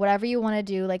 She's like, whatever you want to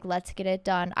do, like, let's get it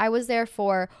done. I was there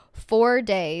for 4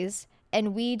 days.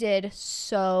 And we did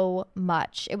so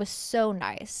much. It was so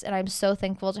nice. And I'm so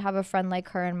thankful to have a friend like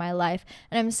her in my life.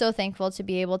 And I'm so thankful to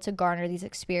be able to garner these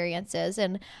experiences.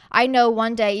 And I know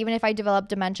one day, even if I develop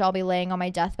dementia, I'll be laying on my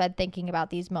deathbed thinking about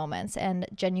these moments. And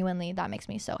genuinely, that makes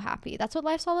me so happy. That's what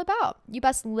life's all about. You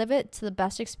best live it to the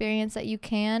best experience that you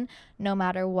can, no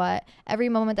matter what. Every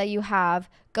moment that you have,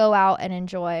 go out and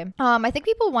enjoy. I think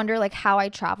people wonder like how I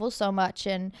travel so much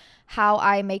and how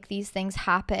I make these things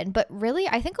happen. But really,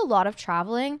 I think a lot of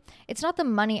traveling, it's not the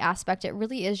money aspect. It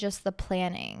really is just the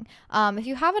planning. If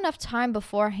you have enough time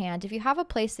beforehand, if you have a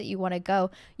place that you want to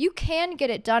go, you can get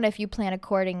it done if you plan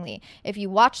accordingly. If you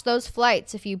watch those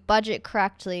flights, if you budget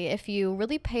correctly, if you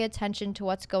really pay attention to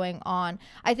what's going on,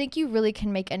 I think you really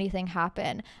can make anything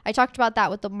happen. I talked about that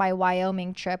with my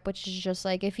Wyoming trip, which is just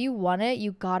like, if you want it,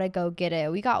 you gotta go get it.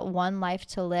 We got one life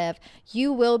to live.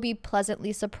 You will be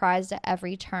pleasantly surprised at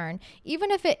every turn. Even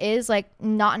if it is like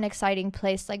not an exciting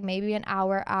place, like maybe an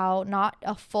hour out, not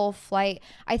a full flight,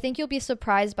 I think you'll be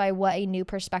surprised by what a new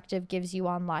perspective gives you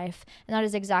on life. And that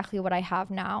is exactly what I have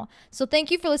now. So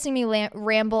thank you for listening to me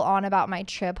ramble on about my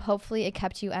trip. Hopefully it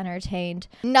kept you entertained.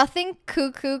 Nothing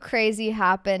cuckoo crazy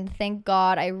happened. Thank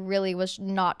God. I really was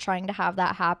not trying to have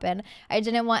that happen. I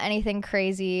didn't want anything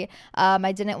crazy.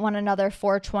 I didn't want another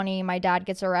 420, my dad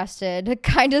gets arrested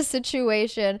kind of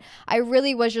situation. I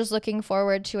really was just looking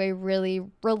forward to a really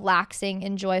relaxing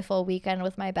and joyful weekend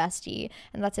with my bestie,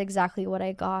 and that's exactly what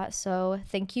I got. So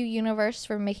thank you, universe,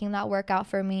 for making that work out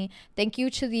for me. Thank you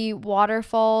to the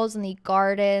waterfalls and the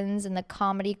gardens and the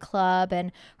comedy club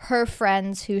and her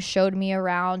friends who showed me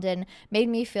around and made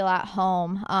me feel at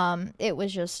home. It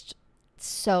was just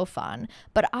so fun,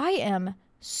 but I am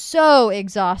so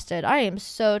exhausted. I am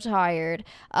so tired.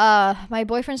 My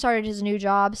boyfriend started his new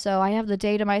job, so I have the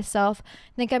day to myself.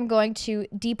 I think I'm going to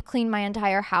deep clean my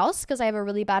entire house because I have a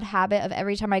really bad habit of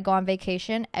every time I go on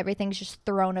vacation, everything's just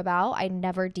thrown about. I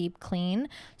never deep clean.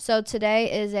 So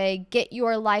today is a get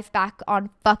your life back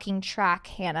on fucking track,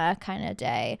 Hannah, kind of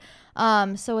day.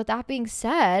 So with that being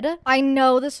said, I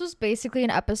know this was basically an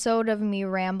episode of me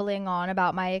rambling on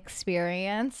about my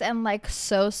experience, and like,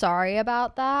 so sorry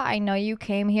about that. I know you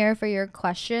came here for your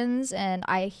questions and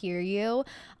I hear you.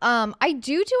 I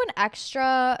do an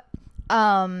extra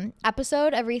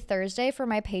episode every Thursday for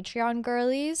my Patreon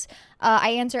girlies.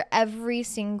 I answer every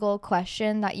single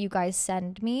question that you guys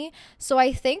send me. So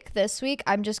I think this week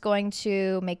I'm just going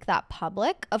to make that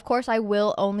public. Of course, I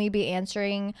will only be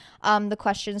answering the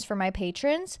questions for my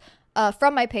patrons.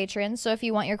 From my patrons. So if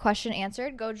you want your question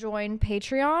answered, go join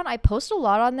Patreon. I post a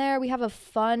lot on there. We have a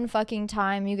fun fucking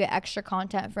time. You get extra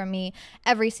content from me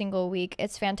every single week.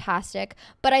 It's fantastic.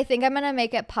 But I think I'm going to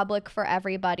make it public for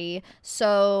everybody.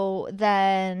 So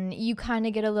then you kind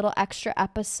of get a little extra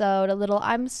episode, a little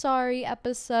I'm sorry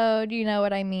episode. You know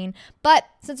what I mean? But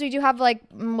since we do have like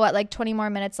 20 more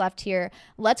minutes left here,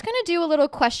 let's kind of do a little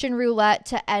question roulette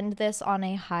to end this on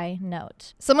a high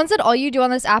note. Someone said all you do on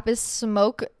this app is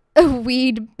smoke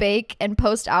weed, bake, and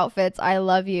post outfits. I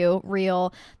love you.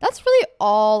 Real. That's really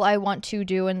all I want to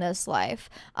do in this life.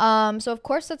 So of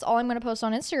course that's all I'm going to post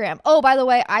on Instagram. Oh, by the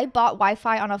way, I bought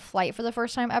Wi-Fi on a flight for the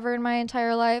first time ever in my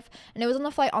entire life, and it was on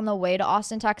the flight on the way to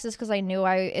Austin, Texas, because I knew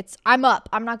I'm up.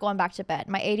 I'm not going back to bed.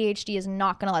 My ADHD is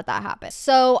not going to let that happen.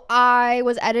 So I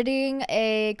was editing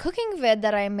a cooking vid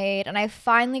that I made, and I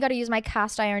finally got to use my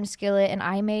cast iron skillet, and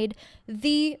I made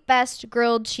the best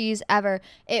grilled cheese ever.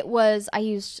 I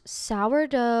used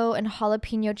sourdough and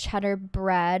jalapeno cheddar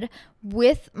bread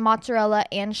with mozzarella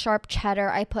and sharp cheddar.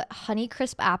 I put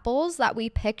Honeycrisp apples that we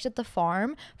picked at the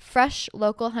farm, fresh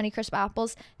local Honeycrisp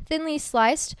apples, thinly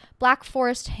sliced, Black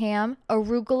Forest ham,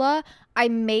 arugula. I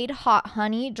made hot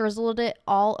honey, drizzled it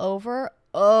all over.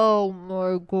 Oh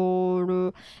my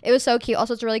god, it was so cute.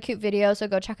 Also, it's a really cute video, so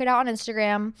go check it out on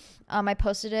Instagram. I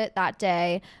posted it that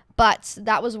day. But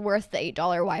that was worth the $8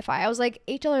 Wi-Fi. I was like,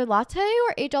 $8 latte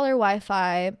or $8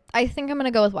 Wi-Fi? I think I'm going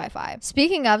to go with Wi-Fi.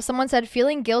 Speaking of, someone said,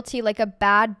 feeling guilty like a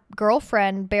bad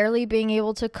girlfriend, barely being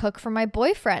able to cook for my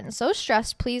boyfriend. So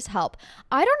stressed, please help.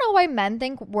 I don't know why men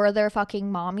think we're their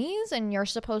fucking mommies and you're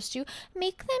supposed to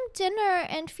make them dinner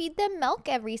and feed them milk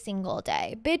every single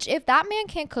day. Bitch, if that man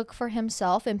can't cook for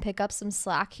himself and pick up some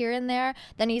slack here and there,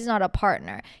 then he's not a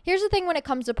partner. Here's the thing when it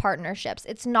comes to partnerships.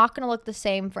 It's not going to look the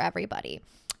same for everybody.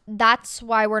 That's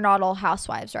why we're not all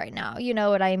housewives right now. You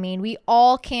know what I mean? We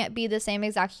all can't be the same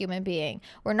exact human being.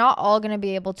 We're not all going to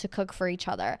be able to cook for each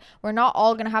other. We're not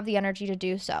all going to have the energy to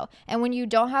do so. And when you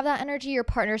don't have that energy, your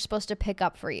partner's supposed to pick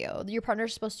up for you. Your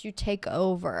partner's supposed to take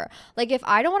over. Like if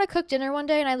I don't want to cook dinner one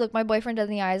day and I look my boyfriend in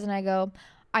the eyes and I go,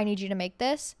 I need you to make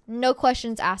this, no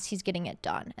questions asked, he's getting it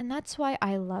done. And that's why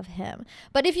I love him.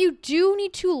 But if you do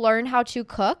need to learn how to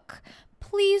cook,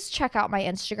 please check out my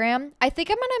Instagram. I think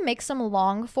I'm going to make some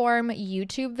long form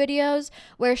YouTube videos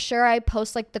where sure I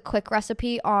post like the quick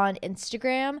recipe on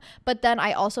Instagram, but then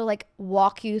I also like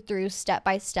walk you through step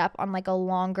by step on like a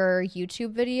longer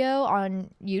YouTube video on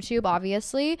YouTube,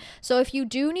 obviously. So if you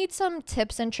do need some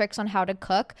tips and tricks on how to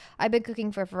cook, I've been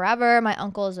cooking for forever. My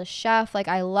uncle is a chef. Like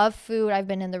I love food. I've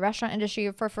been in the restaurant industry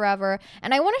for forever.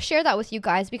 And I want to share that with you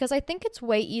guys because I think it's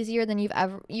way easier than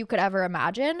you could ever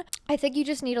imagine. I think you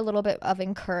just need a little bit of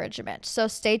encouragement. So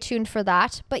stay tuned for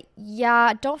that. But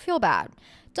yeah, don't feel bad.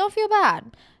 Don't feel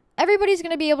bad. Everybody's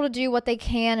going to be able to do what they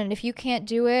can. And if you can't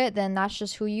do it, then that's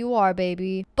just who you are,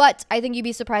 baby. But I think you'd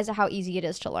be surprised at how easy it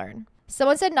is to learn.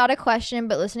 Someone said, not a question,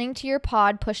 but listening to your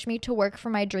pod pushed me to work for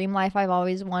my dream life I've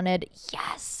always wanted.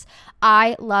 Yes.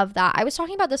 I love that. I was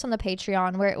talking about this on the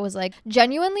Patreon where it was like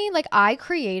genuinely like I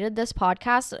created this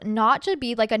podcast not to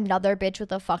be like another bitch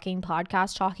with a fucking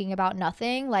podcast talking about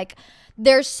nothing. Like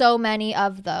there's so many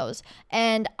of those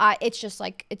and it's just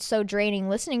like it's so draining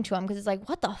listening to them because it's like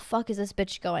what the fuck is this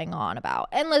bitch going on about?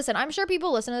 And listen, I'm sure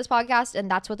people listen to this podcast and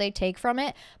that's what they take from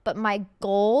it, but my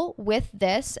goal with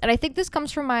this, and I think this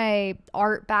comes from my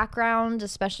art background,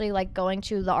 especially like going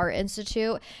to the Art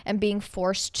Institute and being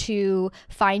forced to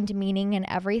find meaning in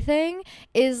everything,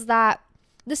 is that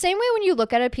the same way when you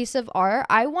look at a piece of art,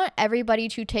 I want everybody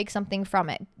to take something from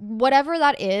it. Whatever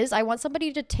that is, I want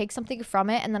somebody to take something from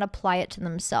it and then apply it to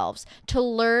themselves, to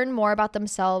learn more about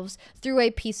themselves through a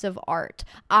piece of art.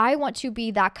 I want to be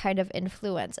that kind of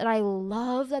influence. And I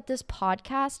love that this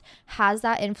podcast has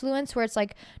that influence where it's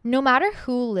like, no matter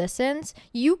who listens,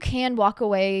 you can walk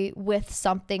away with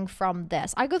something from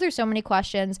this. I go through so many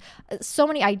questions, so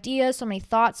many ideas, so many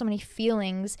thoughts, so many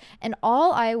feelings. And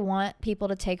all I want people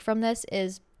to take from this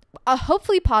is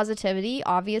hopefully positivity,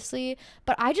 obviously,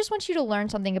 but I just want you to learn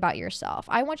something about yourself.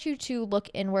 I want you to look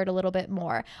inward a little bit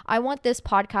more. I want this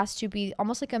podcast to be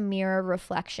almost like a mirror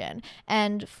reflection,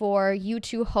 and for you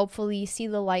to hopefully see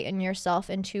the light in yourself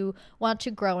and to want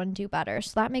to grow and do better.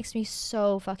 So that makes me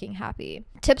so fucking happy.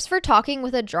 Tips for talking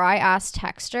with a dry ass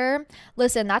texter.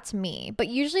 Listen, that's me, but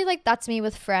usually like that's me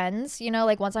with friends, you know,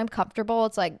 like once I'm comfortable,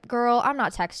 it's like, girl, I'm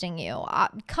not texting you.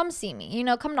 Come see me, you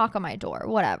know, come knock on my door,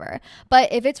 whatever.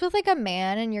 But if it's with like a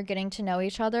man and you're getting to know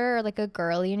each other, or like a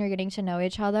girly and you're getting to know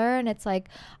each other, and it's like,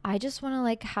 I just want to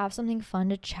like have something fun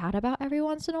to chat about every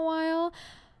once in a while,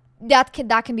 that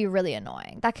can be really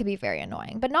annoying. That could be very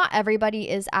annoying. But not everybody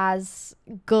is as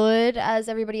good as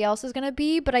everybody else is going to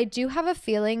be. But I do have a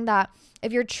feeling that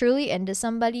if you're truly into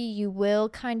somebody, you will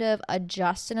kind of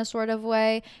adjust in a sort of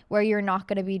way where you're not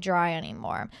going to be dry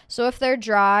anymore. So if they're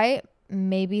dry,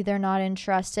 maybe they're not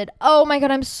interested. Oh my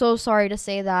God, I'm so sorry to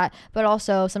say that. But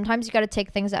also, sometimes you got to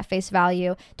take things at face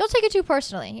value. Don't take it too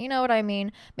personally. You know what I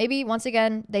mean? Maybe, once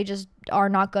again, they just are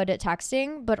not good at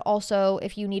texting. But also,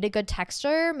 if you need a good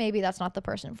texter, maybe that's not the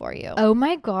person for you. Oh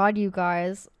my God, you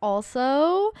guys.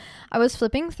 Also, I was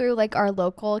flipping through like our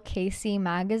local KC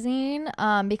magazine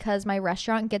because my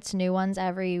restaurant gets new ones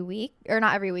every week. Or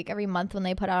not every week, every month when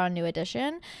they put out a new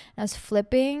edition. And I was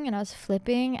flipping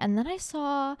and then I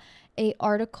saw a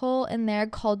article in there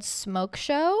called Smoke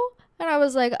Show, and I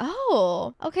was like,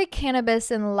 oh, okay, cannabis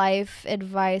and life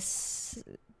advice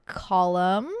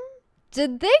column.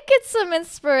 Did they get some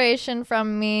inspiration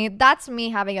from me? That's me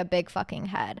having a big fucking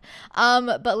head.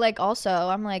 But like also,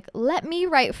 I'm like, let me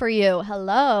write for you.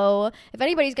 Hello. If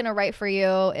anybody's gonna write for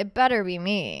you, it better be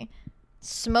me.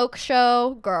 Smoke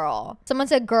Show, girl. Someone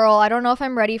said, girl, I don't know if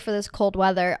I'm ready for this cold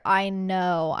weather. I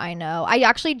know. I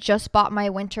actually just bought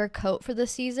my winter coat for the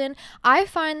season. I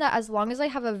find that as long as I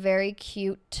have a very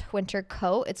cute winter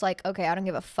coat, it's like, okay, I don't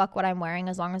give a fuck what I'm wearing.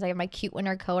 As long as I have my cute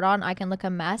winter coat on, I can look a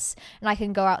mess and I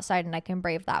can go outside and I can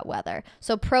brave that weather.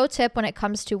 So pro tip when it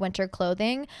comes to winter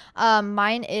clothing,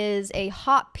 mine is a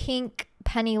hot pink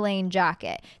Penny Lane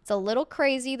jacket. It's a little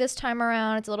crazy this time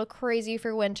around. It's a little crazy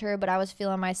for winter, but I was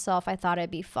feeling myself. I thought it'd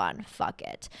be fun. Fuck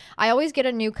it. I always get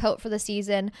a new coat for the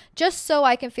season just so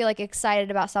I can feel like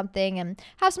excited about something and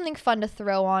have something fun to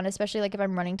throw on, especially like if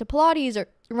I'm running to Pilates or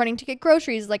running to get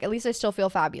groceries. Like, at least I still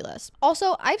feel fabulous.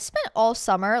 Also, I've spent all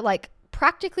summer like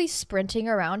practically sprinting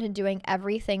around and doing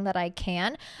everything that I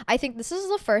can. I think this is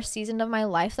the first season of my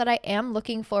life that I am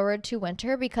looking forward to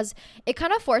winter because it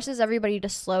kind of forces everybody to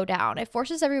slow down. It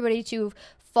forces everybody to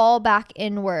fall back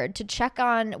inward, to check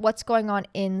on what's going on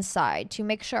inside, to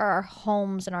make sure our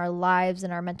homes and our lives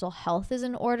and our mental health is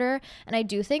in order. And I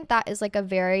do think that is like a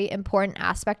very important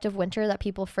aspect of winter that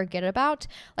people forget about.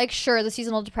 Like, sure, the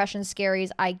seasonal depression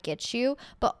scaries, I get you,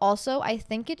 but also I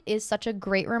think it is such a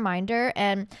great reminder.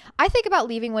 And I think about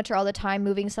leaving winter all the time,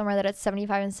 moving somewhere that it's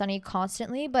 75 and sunny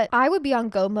constantly, but I would be on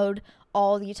go mode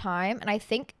all the time. And I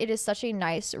think it is such a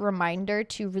nice reminder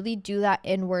to really do that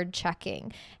inward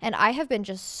checking. And I have been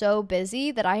just so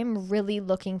busy that I am really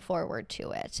looking forward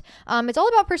to it. It's all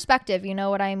about perspective. You know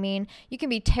what I mean? You can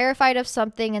be terrified of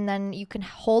something and then you can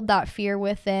hold that fear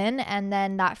within, and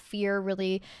then that fear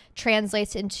really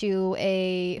translates into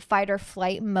a fight or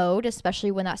flight mode,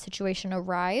 especially when that situation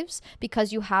arrives,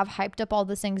 because you have hyped up all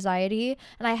this anxiety.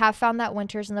 And I have found that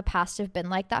winters in the past have been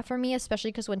like that for me,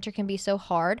 especially because winter can be so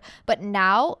hard. But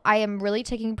now I am really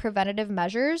taking preventative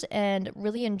measures and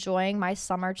really enjoying my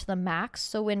summer to the max.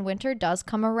 So when winter does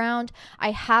come around,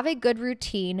 I have a good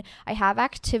routine. I have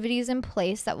activities in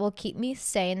place that will keep me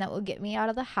sane, that will get me out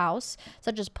of the house,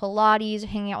 such as Pilates,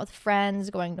 hanging out with friends,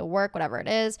 going to work, whatever it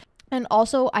is. And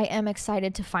also, I am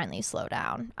excited to finally slow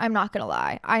down. I'm not going to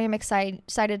lie. I am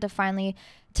excited to finally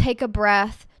take a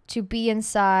breath, to be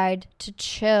inside, to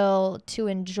chill, to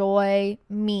enjoy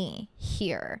me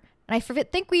here. And I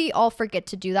think we all forget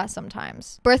to do that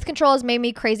sometimes. Birth control has made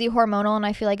me crazy hormonal and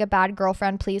I feel like a bad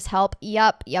girlfriend. Please help.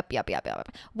 Yup.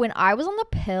 When I was on the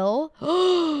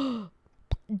pill,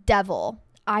 devil.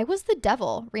 I was the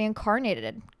devil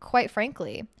reincarnated, quite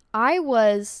frankly. I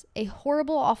was a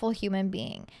horrible, awful human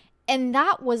being. And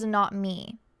that was not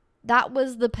me. That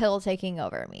was the pill taking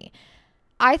over me.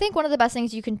 I think one of the best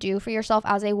things you can do for yourself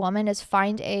as a woman is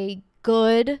find a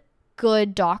good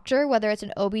doctor, whether it's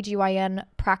an OBGYN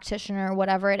practitioner,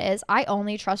 whatever it is. I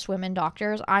only trust women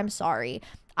doctors. I'm sorry.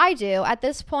 I do. At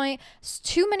this point,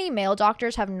 too many male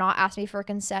doctors have not asked me for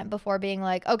consent before being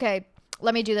like, okay,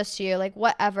 let me do this to you, like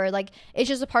whatever. Like, it's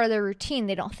just a part of their routine.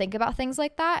 They don't think about things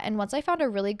like that. And once I found a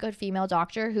really good female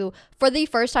doctor who, for the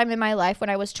first time in my life when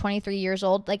I was 23 years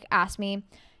old, like asked me,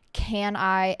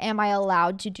 am I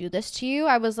allowed to do this to you?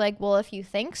 I was like, well, if you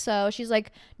think so. She's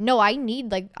like, no,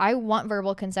 I want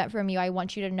verbal consent from you. I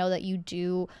want you to know that you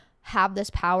do have this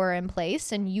power in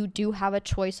place, and you do have a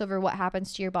choice over what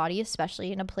happens to your body,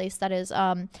 especially in a place that is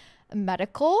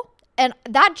medical. And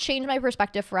that changed my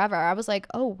perspective forever. I was like,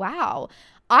 oh wow,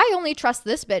 I only trust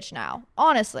this bitch now,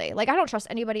 honestly. Like, I don't trust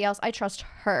anybody else. I trust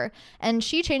her. And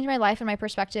she changed my life and my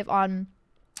perspective on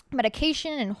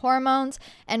medication and hormones,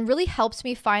 and really helps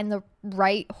me find the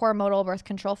right hormonal birth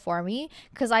control for me,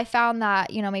 because I found that,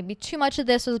 maybe too much of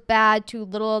this was bad, too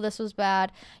little of this was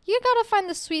bad. You gotta find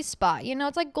the sweet spot.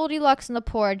 It's like Goldilocks in the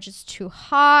porridge. It's too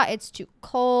hot, it's too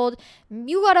cold.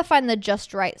 You gotta find the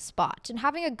just right spot, and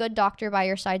having a good doctor by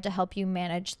your side to help you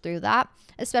manage through that,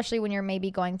 especially when you're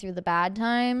maybe going through the bad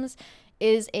times,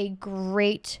 is a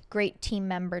great team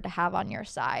member to have on your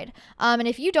side. And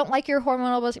if you don't like your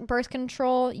hormonal birth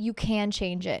control, you can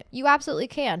change it. You absolutely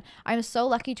can. I'm so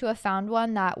lucky to have found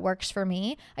one that works for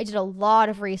me. I did a lot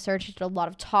of research, I did a lot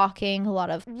of talking, a lot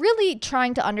of really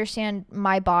trying to understand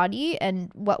my body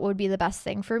and what would be the best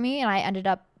thing for me. And I ended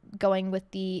up going with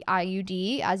the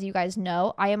IUD. As you guys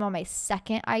know, I am on my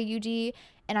second IUD,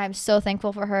 and I'm so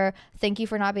thankful for her. Thank you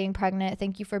for not being pregnant.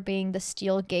 Thank you for being the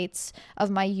steel gates of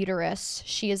my uterus.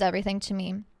 She is everything to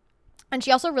me. And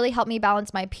she also really helped me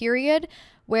balance my period,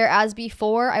 whereas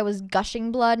before I was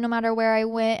gushing blood no matter where I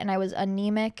went, and I was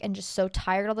anemic and just so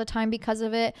tired all the time because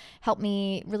of it. Helped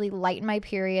me really lighten my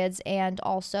periods, and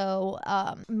also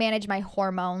manage my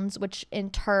hormones, which in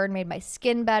turn made my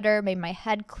skin better, made my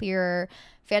head clearer.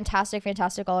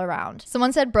 Fantastic all around.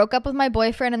 Someone said, broke up with my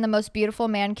boyfriend and the most beautiful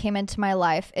man came into my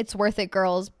life. It's worth it,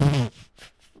 girls.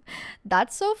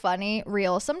 That's so funny.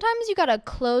 Real. Sometimes you gotta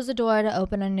close the door to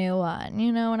open a new one.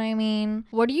 You know what I mean?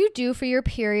 What do you do for your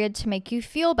period to make you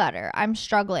feel better? I'm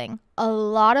struggling. A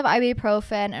lot of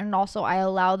ibuprofen, and also I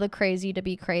allow the crazy to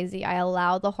be crazy. I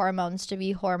allow the hormones to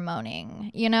be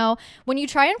hormoning. When you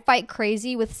try and fight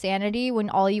crazy with sanity, when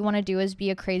all you want to do is be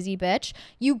a crazy bitch,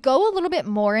 you go a little bit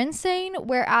more insane.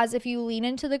 Whereas if you lean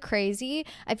into the crazy,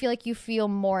 I feel like you feel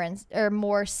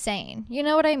more sane. You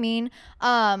know what I mean?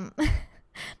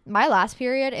 My last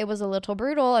period, it was a little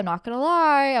brutal. I'm not gonna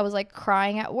lie. I was like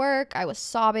crying at work. I was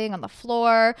sobbing on the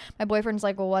floor. My boyfriend's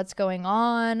like, well, what's going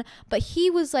on? But he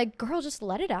was like, girl, just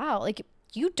let it out. Like,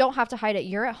 you don't have to hide it.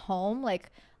 You're at home. Like,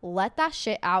 let that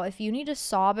shit out. If you need to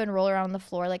sob and roll around on the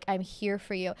floor, like, I'm here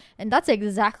for you. And that's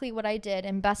exactly what I did.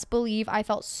 And best believe I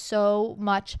felt so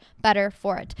much better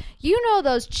for it.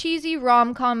 Those cheesy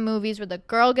rom-com movies where the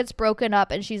girl gets broken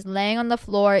up and she's laying on the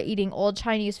floor eating old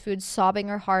Chinese food, sobbing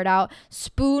her heart out,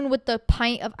 spoon with the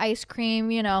pint of ice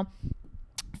cream,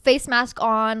 face mask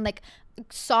on, like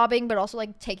sobbing but also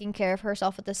like taking care of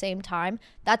herself at the same time.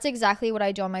 That's exactly what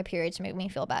I do on my period to make me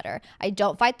feel better. I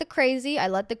don't fight the crazy. I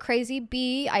let the crazy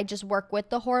be. I just work with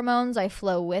the hormones. I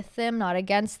flow with them, not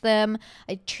against them.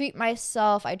 I treat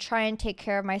myself. I try and take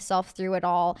care of myself through it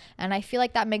all, and I feel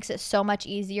like that makes it so much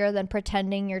easier than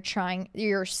pretending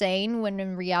you're sane when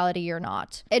in reality you're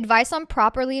not. Advice on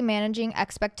properly managing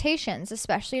expectations,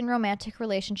 especially in romantic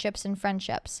relationships and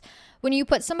friendships. When you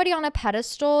put somebody on a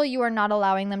pedestal, you are not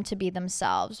allowing them to be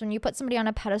themselves. When you put somebody on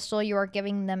a pedestal, you are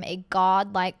giving them a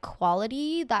godlike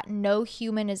quality that no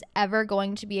human is ever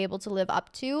going to be able to live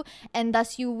up to. And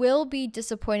thus you will be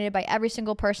disappointed by every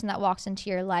single person that walks into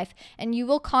your life. And you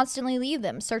will constantly leave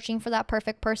them searching for that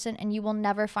perfect person, and you will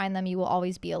never find them. You will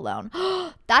always be alone.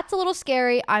 That's a little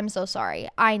scary. I'm so sorry.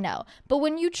 I know. But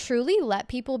when you truly let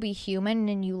people be human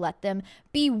and you let them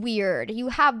be weird, you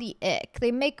have the ick,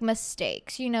 they make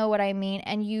mistakes, you know what I mean,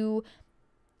 and you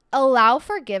allow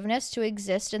forgiveness to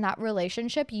exist in that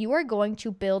relationship, you are going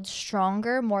to build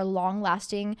stronger, more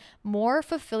long-lasting, more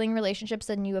fulfilling relationships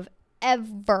than you have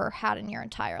ever had in your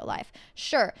entire life.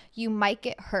 Sure, you might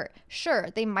get hurt. Sure,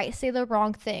 they might say the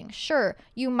wrong thing. Sure,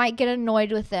 you might get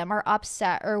annoyed with them or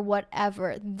upset or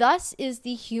whatever. Thus is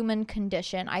the human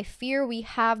condition. I fear we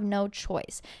have no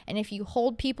choice. And if you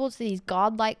hold people to these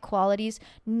godlike qualities,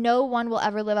 no one will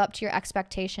ever live up to your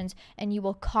expectations, and you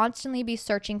will constantly be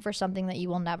searching for something that you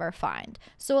will never find.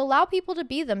 So allow people to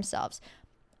be themselves.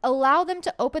 Allow them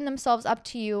to open themselves up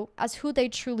to you as who they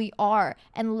truly are,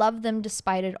 and love them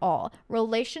despite it all.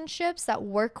 Relationships that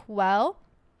work well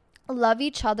love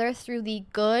each other through the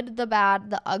good, the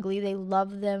bad, the ugly. They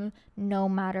love them no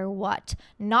matter what,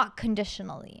 not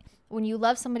conditionally. When you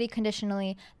love somebody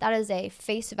conditionally, that is a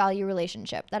face value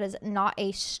relationship. That is not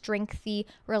a strengthy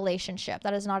relationship.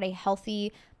 That is not a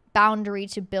healthy boundary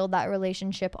to build that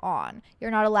relationship on.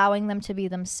 You're not allowing them to be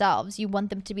themselves. You want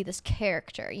them to be this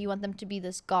character. You want them to be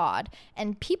this god.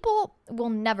 And people will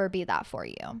never be that for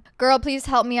you. Girl, please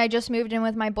help me. I just moved in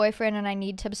with my boyfriend and I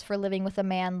need tips for living with a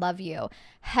man. Love you.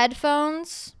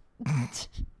 Headphones.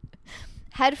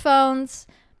 Headphones.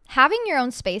 Having your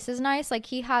own space is nice. Like,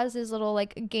 he has his little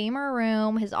like gamer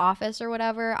room, his office or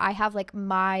whatever. I have like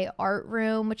my art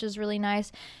room, which is really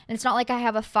nice. And it's not like I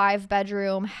have a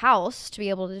 5-bedroom house to be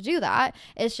able to do that.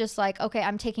 It's just like, okay,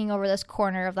 I'm taking over this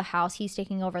corner of the house. He's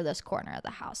taking over this corner of the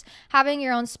house. Having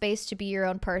your own space to be your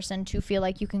own person, to feel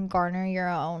like you can garner your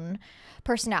own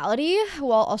personality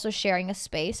while also sharing a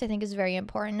space, I think is very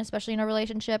important, especially in a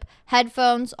relationship.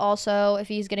 Headphones also, if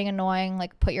he's getting annoying,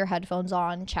 like put your headphones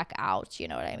on, check out, you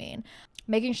know what I mean?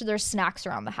 Making sure there's snacks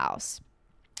around the house.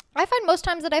 I find most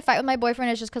times that I fight with my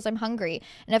boyfriend is just because I'm hungry.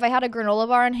 And if I had a granola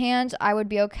bar in hand, I would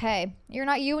be okay. You're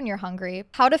not you when you're hungry.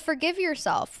 How to forgive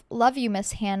yourself. Love you,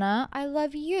 Miss Hannah. I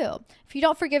love you. If you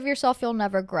don't forgive yourself, you'll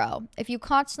never grow. If you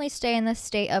constantly stay in this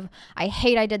state of, I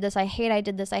hate I did this, I hate I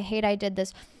did this, I hate I did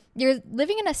this, you're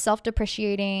living in a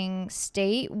self-depreciating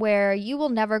state where you will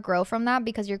never grow from that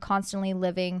because you're constantly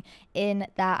living in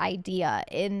that idea,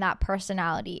 in that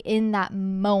personality, in that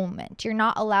moment. You're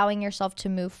not allowing yourself to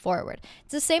move forward.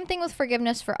 It's the same thing with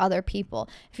forgiveness for other people.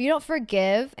 If you don't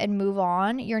forgive and move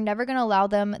on, you're never going to allow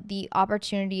them the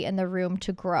opportunity and the room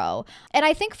to grow. And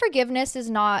I think forgiveness is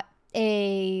not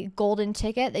a golden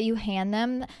ticket that you hand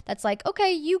them that's like,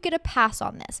 okay, you get a pass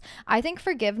on this. I think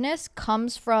forgiveness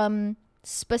comes from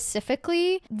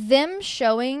specifically them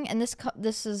showing, and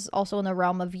this is also in the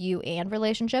realm of you and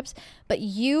relationships, but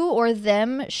you or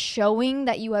them showing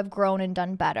that you have grown and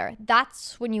done better.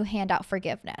 That's when you hand out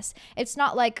forgiveness. It's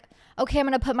not like, okay, I'm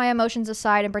going to put my emotions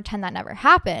aside and pretend that never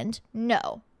happened.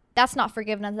 No, that's not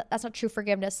forgiveness. That's not true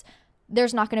forgiveness.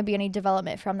 There's not going to be any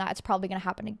development from that. It's probably going to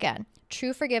happen again.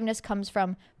 True forgiveness comes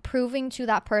from proving to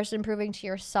that person, proving to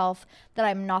yourself that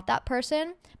I'm not that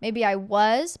person. Maybe I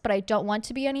was, but I don't want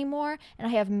to be anymore. And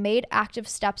I have made active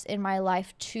steps in my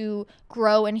life to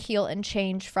grow and heal and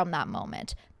change from that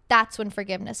moment. That's when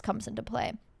forgiveness comes into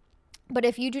play. But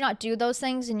if you do not do those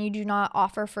things and you do not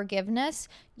offer forgiveness,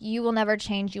 you will never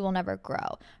change. You will never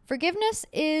grow. Forgiveness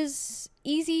is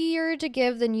easier to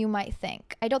give than you might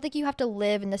think. I don't think you have to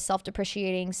live in this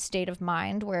self-depreciating state of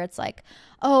mind where it's like,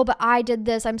 oh, but I did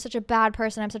this. I'm such a bad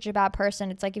person. I'm such a bad person.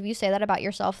 It's like, if you say that about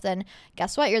yourself, then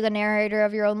guess what? You're the narrator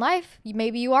of your own life.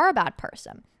 Maybe you are a bad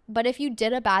person. But if you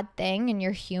did a bad thing and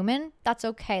you're human, that's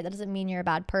okay. That doesn't mean you're a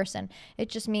bad person. It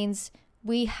just means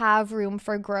we have room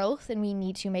for growth and we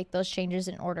need to make those changes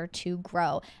in order to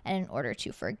grow and in order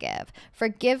to forgive.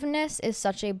 Forgiveness is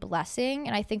such a blessing,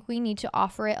 and I think we need to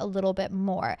offer it a little bit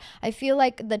more. I feel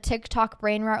like the TikTok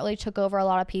brain rot really took over a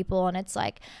lot of people, and it's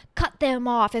like, cut them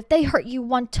off. If they hurt you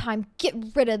one time, get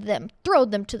rid of them, throw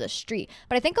them to the street.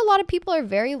 But I think a lot of people are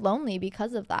very lonely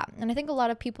because of that. And I think a lot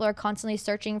of people are constantly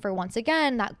searching for, once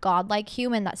again, that godlike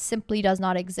human that simply does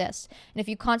not exist. And if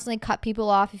you constantly cut people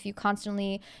off, if you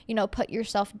constantly, put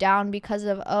yourself down because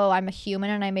of, oh, I'm a human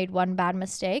and I made one bad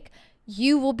mistake,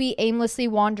 you will be aimlessly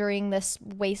wandering this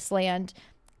wasteland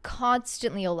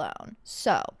constantly alone.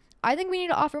 So I think we need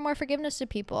to offer more forgiveness to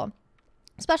people,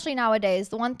 especially nowadays.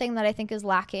 The one thing that I think is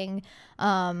lacking,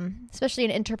 especially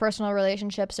in interpersonal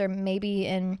relationships or maybe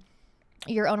in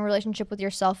your own relationship with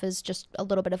yourself, is just a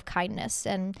little bit of kindness,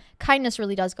 and kindness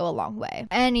really does go a long way.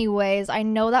 Anyways, I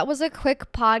know that was a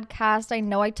quick podcast. I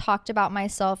know I talked about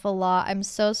myself a lot. I'm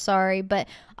so sorry, but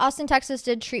Austin, Texas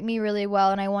did treat me really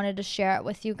well, and I wanted to share it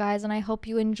with you guys, and I hope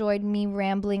you enjoyed me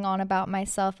rambling on about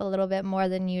myself a little bit more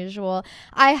than usual.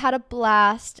 I had a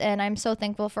blast, and I'm so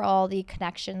thankful for all the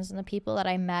connections and the people that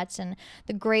I met and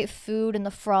the great food and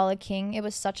the frolicking. It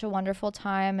was such a wonderful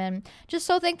time, and just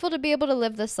so thankful to be able to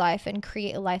live this life and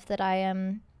create a life that I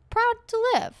am proud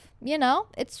to live.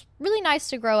 It's really nice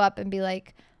to grow up and be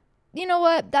like, you know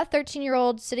what, that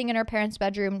 13-year-old sitting in her parents'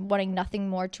 bedroom wanting nothing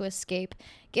more to escape,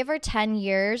 give her 10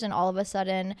 years and all of a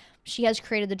sudden she has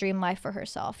created the dream life for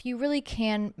herself. You really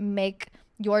can make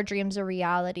your dreams a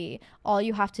reality. All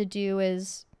you have to do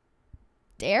is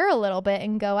dare a little bit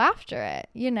and go after it,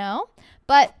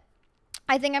 But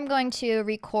I think I'm going to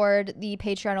record the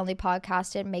Patreon only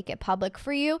podcast and make it public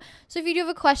for you. So if you do have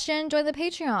a question, join the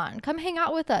Patreon. Come hang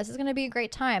out with us. It's going to be a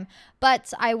great time.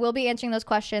 But I will be answering those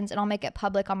questions and I'll make it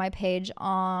public on my page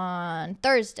on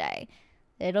Thursday.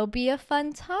 It'll be a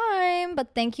fun time.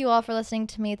 But thank you all for listening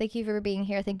to me. Thank you for being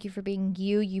here. Thank you for being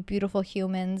you beautiful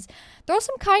humans. Throw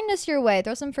some kindness your way.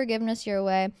 Throw some forgiveness your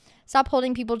way. Stop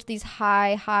holding people to these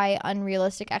high,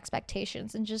 unrealistic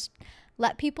expectations and just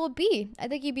let people be. I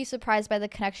think you'd be surprised by the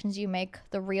connections you make,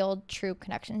 the real, true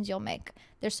connections you'll make.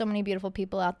 There's so many beautiful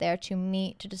people out there to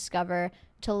meet, to discover,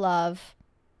 to love,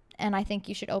 and I think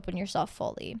you should open yourself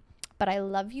fully. But I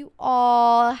love you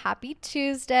all. Happy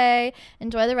Tuesday.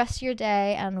 Enjoy the rest of your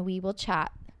day, and we will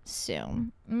chat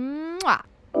soon. Mwah.